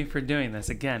hate me for doing this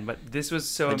again, but this was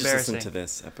so I just embarrassing. listened to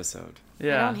this episode.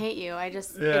 Yeah. I don't hate you.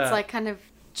 It's Yeah. like kind of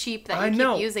cheap that I you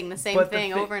know, keep using the same but the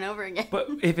thing thi- over and over again. But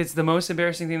if it's the most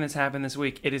embarrassing thing that's happened this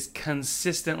week, it is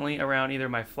consistently around either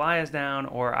my fly is down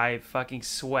or I fucking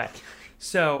sweat.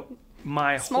 So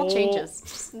my Small whole changes.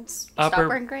 Just stop upper-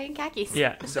 wearing gray and khakis.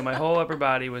 Yeah, so my whole upper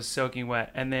body was soaking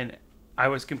wet, and then I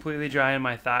was completely dry in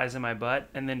my thighs and my butt,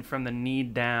 and then from the knee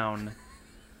down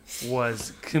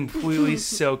was completely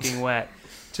soaking wet.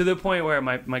 To the point where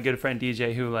my good friend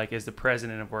DJ, who like is the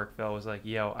president of Workville, was like,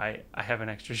 "Yo, I have an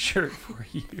extra shirt for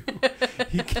you."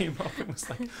 He came up and was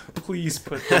like, "Please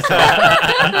put this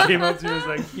on." He came up to me and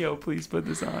was like, "Yo, please put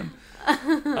this on."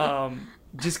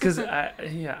 Just because,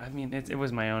 I mean, it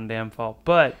was my own damn fault,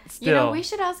 but still. You know, we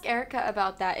should ask Erica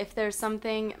about that. If there's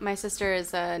something, my sister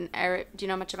is do you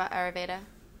know much about Ayurveda?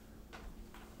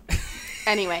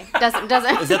 Anyway, doesn't.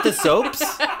 Is that the soaps?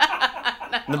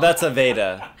 No, that's a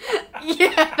Veda.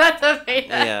 Yeah, that's a Veda.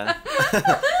 Yeah.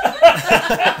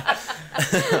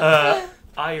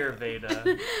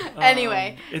 Ayurveda.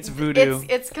 Anyway, It's voodoo.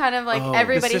 It's kind of like Oh. The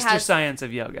everybody sister has science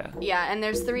of yoga. Yeah, and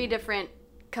there's three different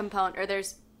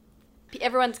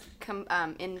everyone's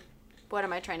in what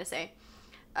am I trying to say?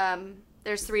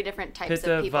 There's three different types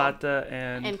Pitta, of people Vata,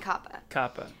 and Kapha.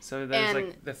 Kapha. So there's And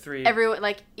like the three Everyone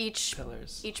like each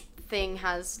pillars. thing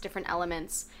has different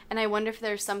elements, and I wonder if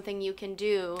there's something you can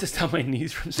do. To stop my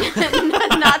knees from sweating.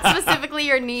 Not specifically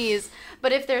your knees,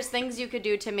 but if there's things you could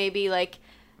do to maybe like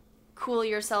cool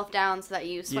yourself down so that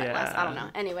you sweat less. I don't know.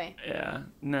 Anyway. Yeah.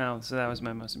 No. So that was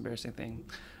my most embarrassing thing.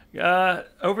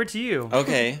 Over to you.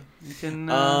 Okay. You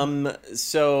can.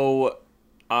 So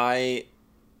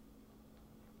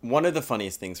one of the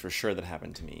funniest things for sure that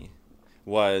happened to me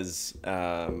was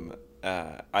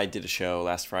I did a show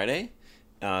last Friday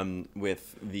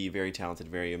with the very talented,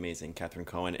 very amazing Catherine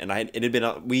Cohen,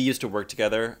 and we used to work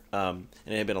together, and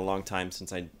it had been a long time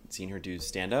since I'd seen her do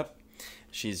stand up.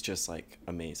 She's just like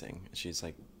amazing. She's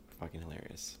like fucking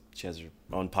hilarious. She has her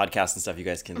own podcast and stuff. You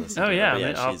guys can listen. Oh to yeah,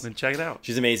 her. But I'll she's, check it out.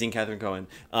 she's amazing, Catherine Cohen.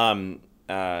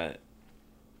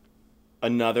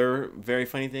 Another very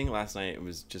funny thing last night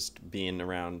was just being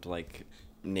around like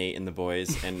Nate and the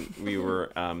boys, and we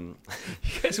were You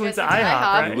guys went to went to IHOP, IHOP.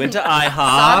 right? we went to IHOP.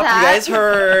 that. You guys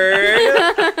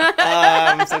heard?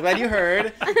 I'm so glad you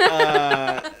heard.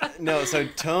 No, so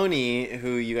Tony,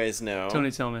 who you guys know,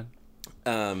 Tony Tillman.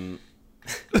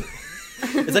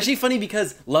 It's actually funny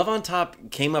because Love on Top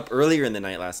came up earlier in the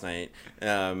night last night.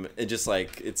 It just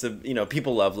like it's a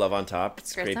people love Love on Top.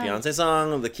 It's a Great great song. Beyonce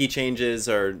song. The key changes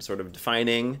are sort of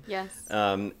defining. Yes.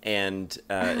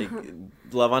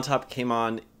 Love on Top came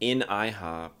on in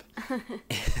IHOP.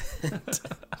 And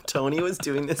Tony was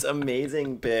doing this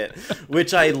amazing bit,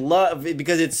 which I love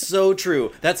because it's so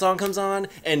true. That song comes on,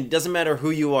 and doesn't matter who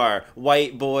you are,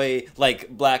 white boy, like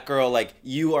black girl, like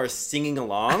you are singing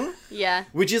along. Yeah.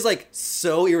 Which is like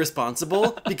so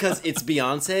irresponsible because it's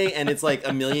Beyonce and it's like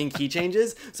a million key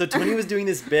changes. So Tony was doing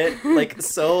this bit like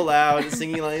so loud,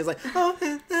 singing along. He's like, oh,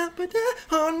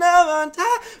 no, on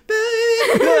top,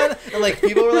 baby. And like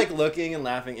people were like looking and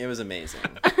laughing. It was amazing.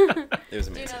 It was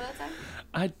amazing. Do you know that song?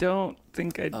 I don't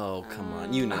think I. Oh, come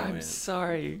on. You know I'm it.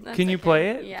 sorry. That's Can you okay. play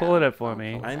it? Yeah. Pull it up for I'll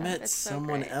me. pull it I up. met It's so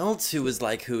someone great. else who was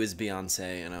like, who is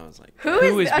Beyonce? And I was like,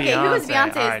 Who is Beyonce? Who is Beyonce All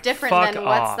is right, different fuck than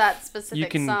off. what's that specific You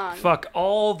can song. fuck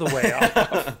all the way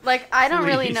off. Like I don't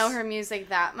really know Please. her music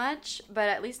that much, but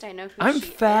at least I know who I'm she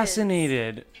is.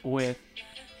 fascinated with.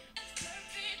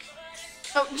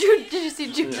 Oh, Jude, did you see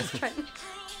Jude just trying?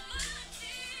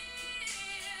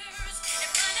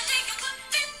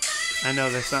 I know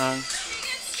this song.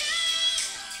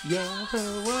 You're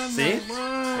the one See? I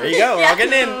want. there you go. We're all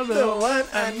getting You're in. the one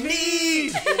I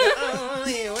need. You're the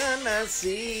only one I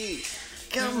see.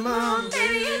 Come on,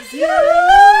 baby, it's you.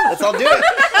 Let's all do it.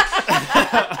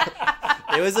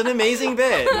 It was an amazing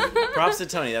bit. Props to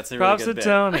Tony. That's a really Props to good bit.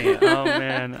 Tony. Oh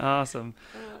man, awesome.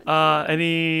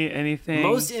 Anything?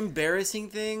 Most embarrassing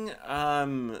thing?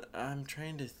 I'm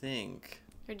trying to think.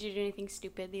 Or did you do anything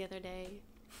stupid the other day?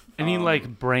 Any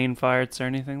like brain farts or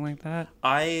anything like that?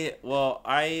 I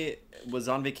was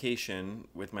on vacation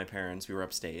with my parents. We were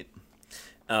upstate.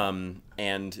 And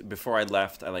before I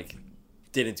left, I like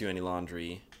didn't do any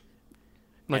laundry.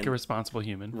 Like And- a responsible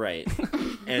human. Right.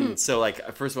 And so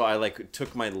like first of all, I like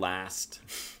took my last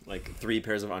like 3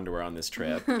 pairs of underwear on this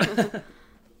trip.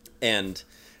 and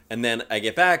then I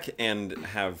get back and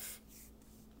have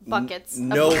Buckets. of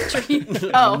no laundry.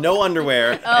 Oh. no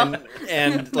underwear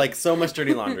and like so much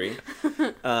dirty laundry.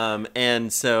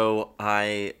 And so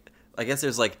I guess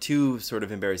there's like 2 sort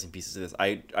of embarrassing pieces of this.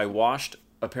 I washed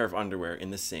a pair of underwear in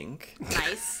the sink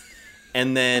Nice.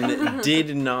 and then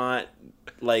did not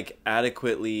like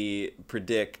accurately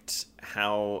predict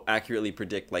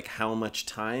like how much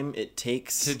time it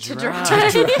takes To To dry.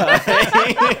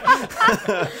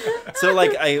 so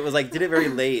like I was like did it very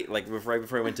late, like right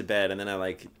before I went to bed, and then I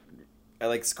like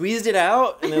squeezed it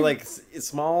out, and they're like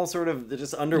small sort of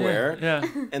just underwear, Yeah.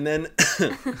 and then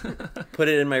put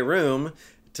it in my room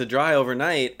to dry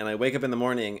overnight, and I wake up in the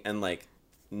morning and like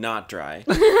not dry.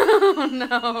 Oh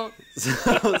no.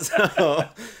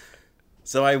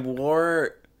 So I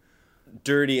wore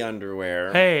dirty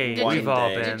underwear. Hey, Did one we've all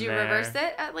day. been Did you there. reverse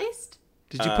it at least?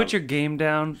 Did you put your game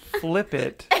down? Flip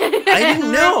it. I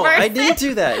didn't know. Reverse I didn't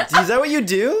do that. Is that what you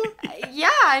do? Yeah,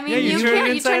 I mean Yeah, you you turn it can.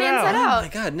 You inside turn it inside out. Oh my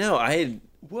god, no.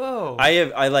 Whoa.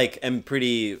 I'm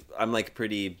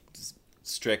pretty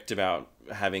strict about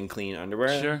having clean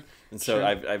underwear. Sure. And so Sure.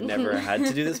 I've never had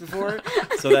to do this before.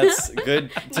 So that's good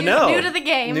to know. New to the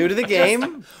game. New to the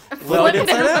game. Flip it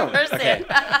inside out. Reverse Okay. it.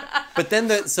 But then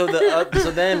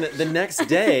the next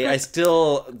day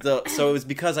so it was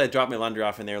because I dropped my laundry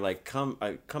off and they were like come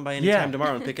by any time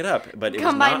tomorrow and pick it up. But it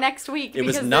Come was by not, next week. It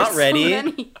was because not there's ready. So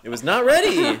many. It was not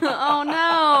ready. Oh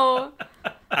no.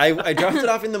 I dropped it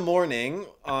off in the morning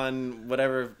on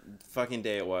whatever fucking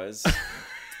day it was,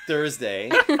 Thursday,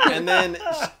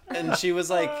 and she was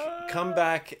like, "Come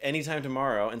back anytime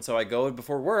tomorrow." And so I go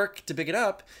before work to pick it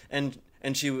up, and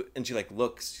she like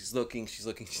looks, she's looking.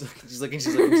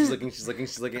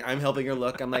 I'm helping her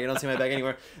look. I'm like, I don't see my bag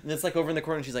anywhere, and it's like over in the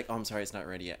corner. And she's like, "Oh, I'm sorry, it's not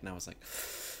ready yet." And I was like,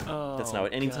 "That's not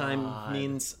what anytime God.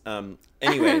 means."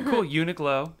 Anyway, Cool.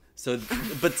 Uniqlo. So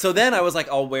then I was like,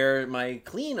 I'll wear my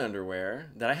clean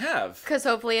underwear that I have. Because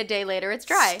hopefully a day later it's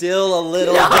dry. Still a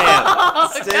little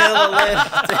damp. Still a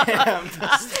little damp.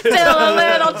 Still a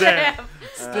little Damn. damp.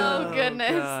 Oh goodness.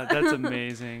 God, that's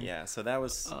amazing. Yeah, so that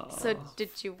was. So did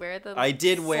you wear the I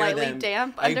did wear slightly them.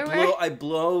 damp underwear? I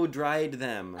blow dried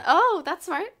them. Oh, that's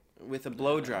smart. with a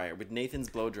blow dryer, with Nathan's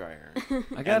blow dryer.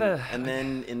 I gotta. And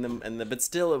then but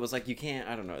still, it was like you can't.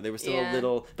 I don't know. They were still a Yeah.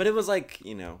 little, but it was like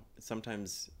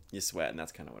sometimes you sweat, and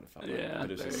that's kind of what it felt like. Yeah,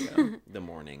 But it was there just you the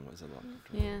morning was a lot.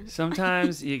 Yeah.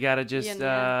 Sometimes you gotta just. You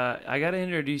know. I gotta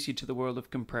introduce you to the world of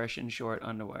compression short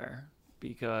underwear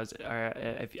because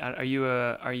are you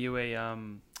a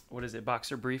what is it,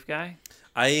 boxer brief guy?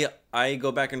 I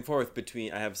go back and forth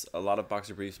between. I have a lot of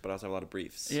boxer briefs, but I also have a lot of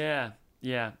briefs. Yeah.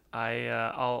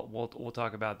 We'll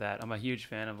talk about that. I'm a huge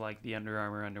fan of like the Under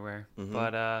Armour underwear,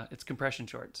 but it's compression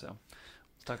short, so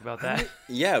let's talk about that.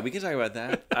 Yeah, we can talk about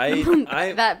that. I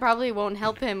That probably won't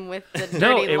help him with the dirty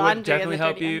No, it laundry. would and definitely the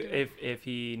help dirty you underwear. if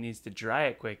he needs to dry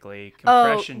it quickly. Oh,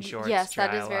 Compression shorts yes, dry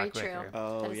that is a very lot true. quicker.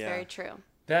 Oh, That is yeah. very true.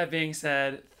 That being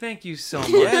said, thank you so much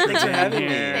Yeah, for thanks for being having me.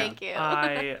 here. Thank you.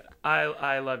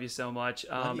 I love you so much.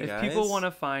 Love you If people guys. want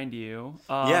to find you,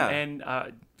 Yeah. and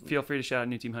feel free to shout out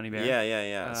New Team Honey Bear.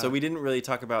 Yeah. So we didn't really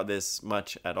talk about this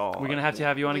much at all. We're gonna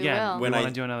have you on We again. will. We When want I-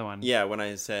 to do another one. Yeah, when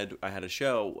I said I had a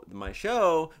show, my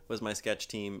show was my sketch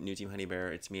team, New Team Honey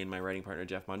Bear. It's me and my writing partner,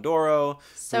 Jeff Mondoro.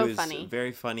 So who is funny.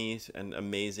 Very funny and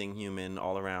amazing human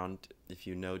all around. If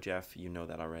you know Jeff, you know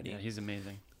that already. Yeah, he's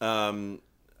amazing.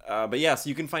 But yeah, so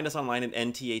you can find us online at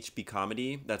NTHB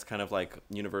Comedy. That's kind of like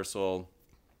universal,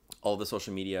 all the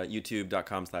social media,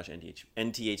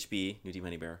 youtube.com/NTHB, New Team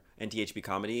Honey Bear, NTHB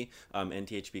Comedy,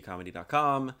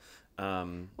 NTHBcomedy.com.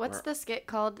 What's the skit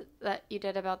called that you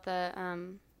did about the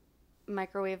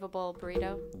microwavable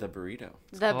burrito? The burrito.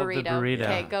 The called The burrito. Burrito.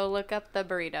 Okay, go look up the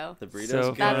burrito. The burrito's So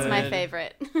good. That's my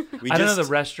favorite. We I don't know, just-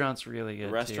 the restaurant's really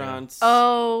good. restaurants.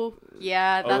 Oh,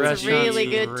 yeah, that's restaurants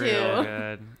really is good real too.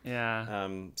 Good. Yeah.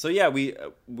 So yeah,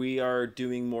 we are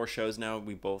doing more shows now.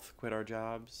 We both quit our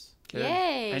jobs. Good.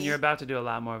 Yay. And you're about to do a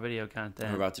lot more video content.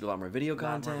 We're about to do a lot more video a lot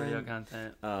content. more video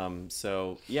content.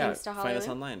 So yeah, Thanks to find us Hollywood.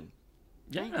 online.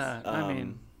 Yeah, I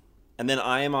mean, And then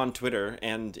I am on Twitter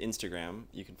and Instagram.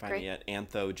 You can find Great. me at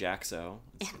Antho Jaxo.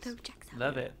 Antho Jackson.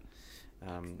 love it.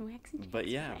 But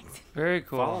yeah, Very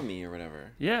cool. follow me or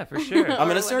whatever. Yeah, for sure. I'm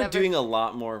gonna Or start whatever. doing a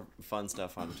lot more fun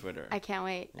stuff on Twitter. I can't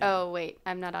wait. Oh, wait,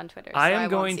 I'm not on Twitter. So I I am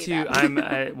going won't see to. that.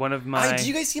 I'm one of my. Did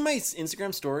you guys see my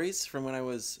Instagram stories from when I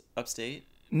was upstate?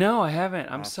 No, I haven't.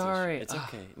 I'm I'll have to- sorry. It's Ugh.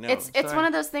 okay. No, It's sorry. one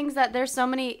of those things that there's so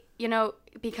many,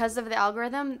 because of the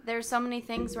algorithm, there's so many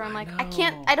things where I'm like,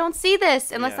 I don't see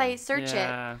this unless Yeah. I search it.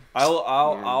 Yeah.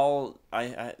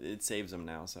 it saves them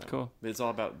now. So Cool. But it's all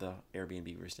about the Airbnb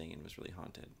we were staying in. It was really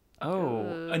haunted.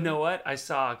 Oh, you know what? I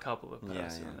saw a couple of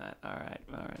posts Yeah, on that. All right.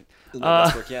 It's my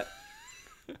best work yet.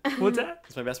 What's that?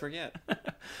 It's my best work yet.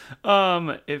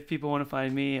 If people want to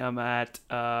find me, I'm at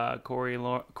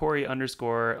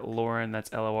Corey_Loren.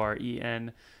 That's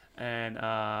Loren. And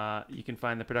you can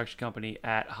find the production company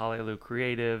at Hallelujah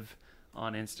Creative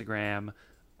on Instagram.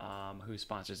 Who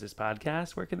sponsors this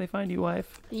podcast? Where can they find you,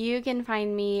 wife? You can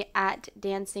find me at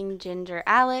Dancing Ginger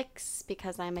Alex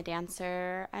because I'm a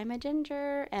dancer. I'm a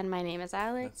ginger, and my name is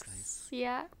Alex. That's nice.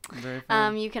 Yeah. Very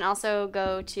fun. You can also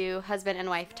go to Husband and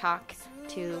Wife Talk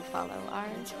to follow our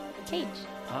page.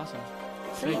 Awesome.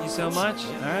 Thank you so much.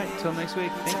 All right. Till next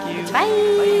week. Thank you.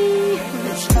 Bye.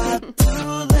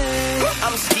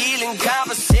 I'm stealing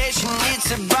conversation,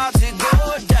 it's about to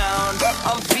go down.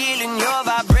 I'm feeling your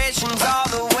vibrations all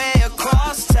the way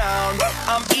across town.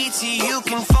 I'm ET, you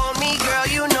can phone me, girl,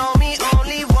 you know me.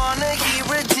 Only wanna hear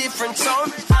a different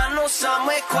tone. I know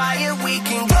somewhere quiet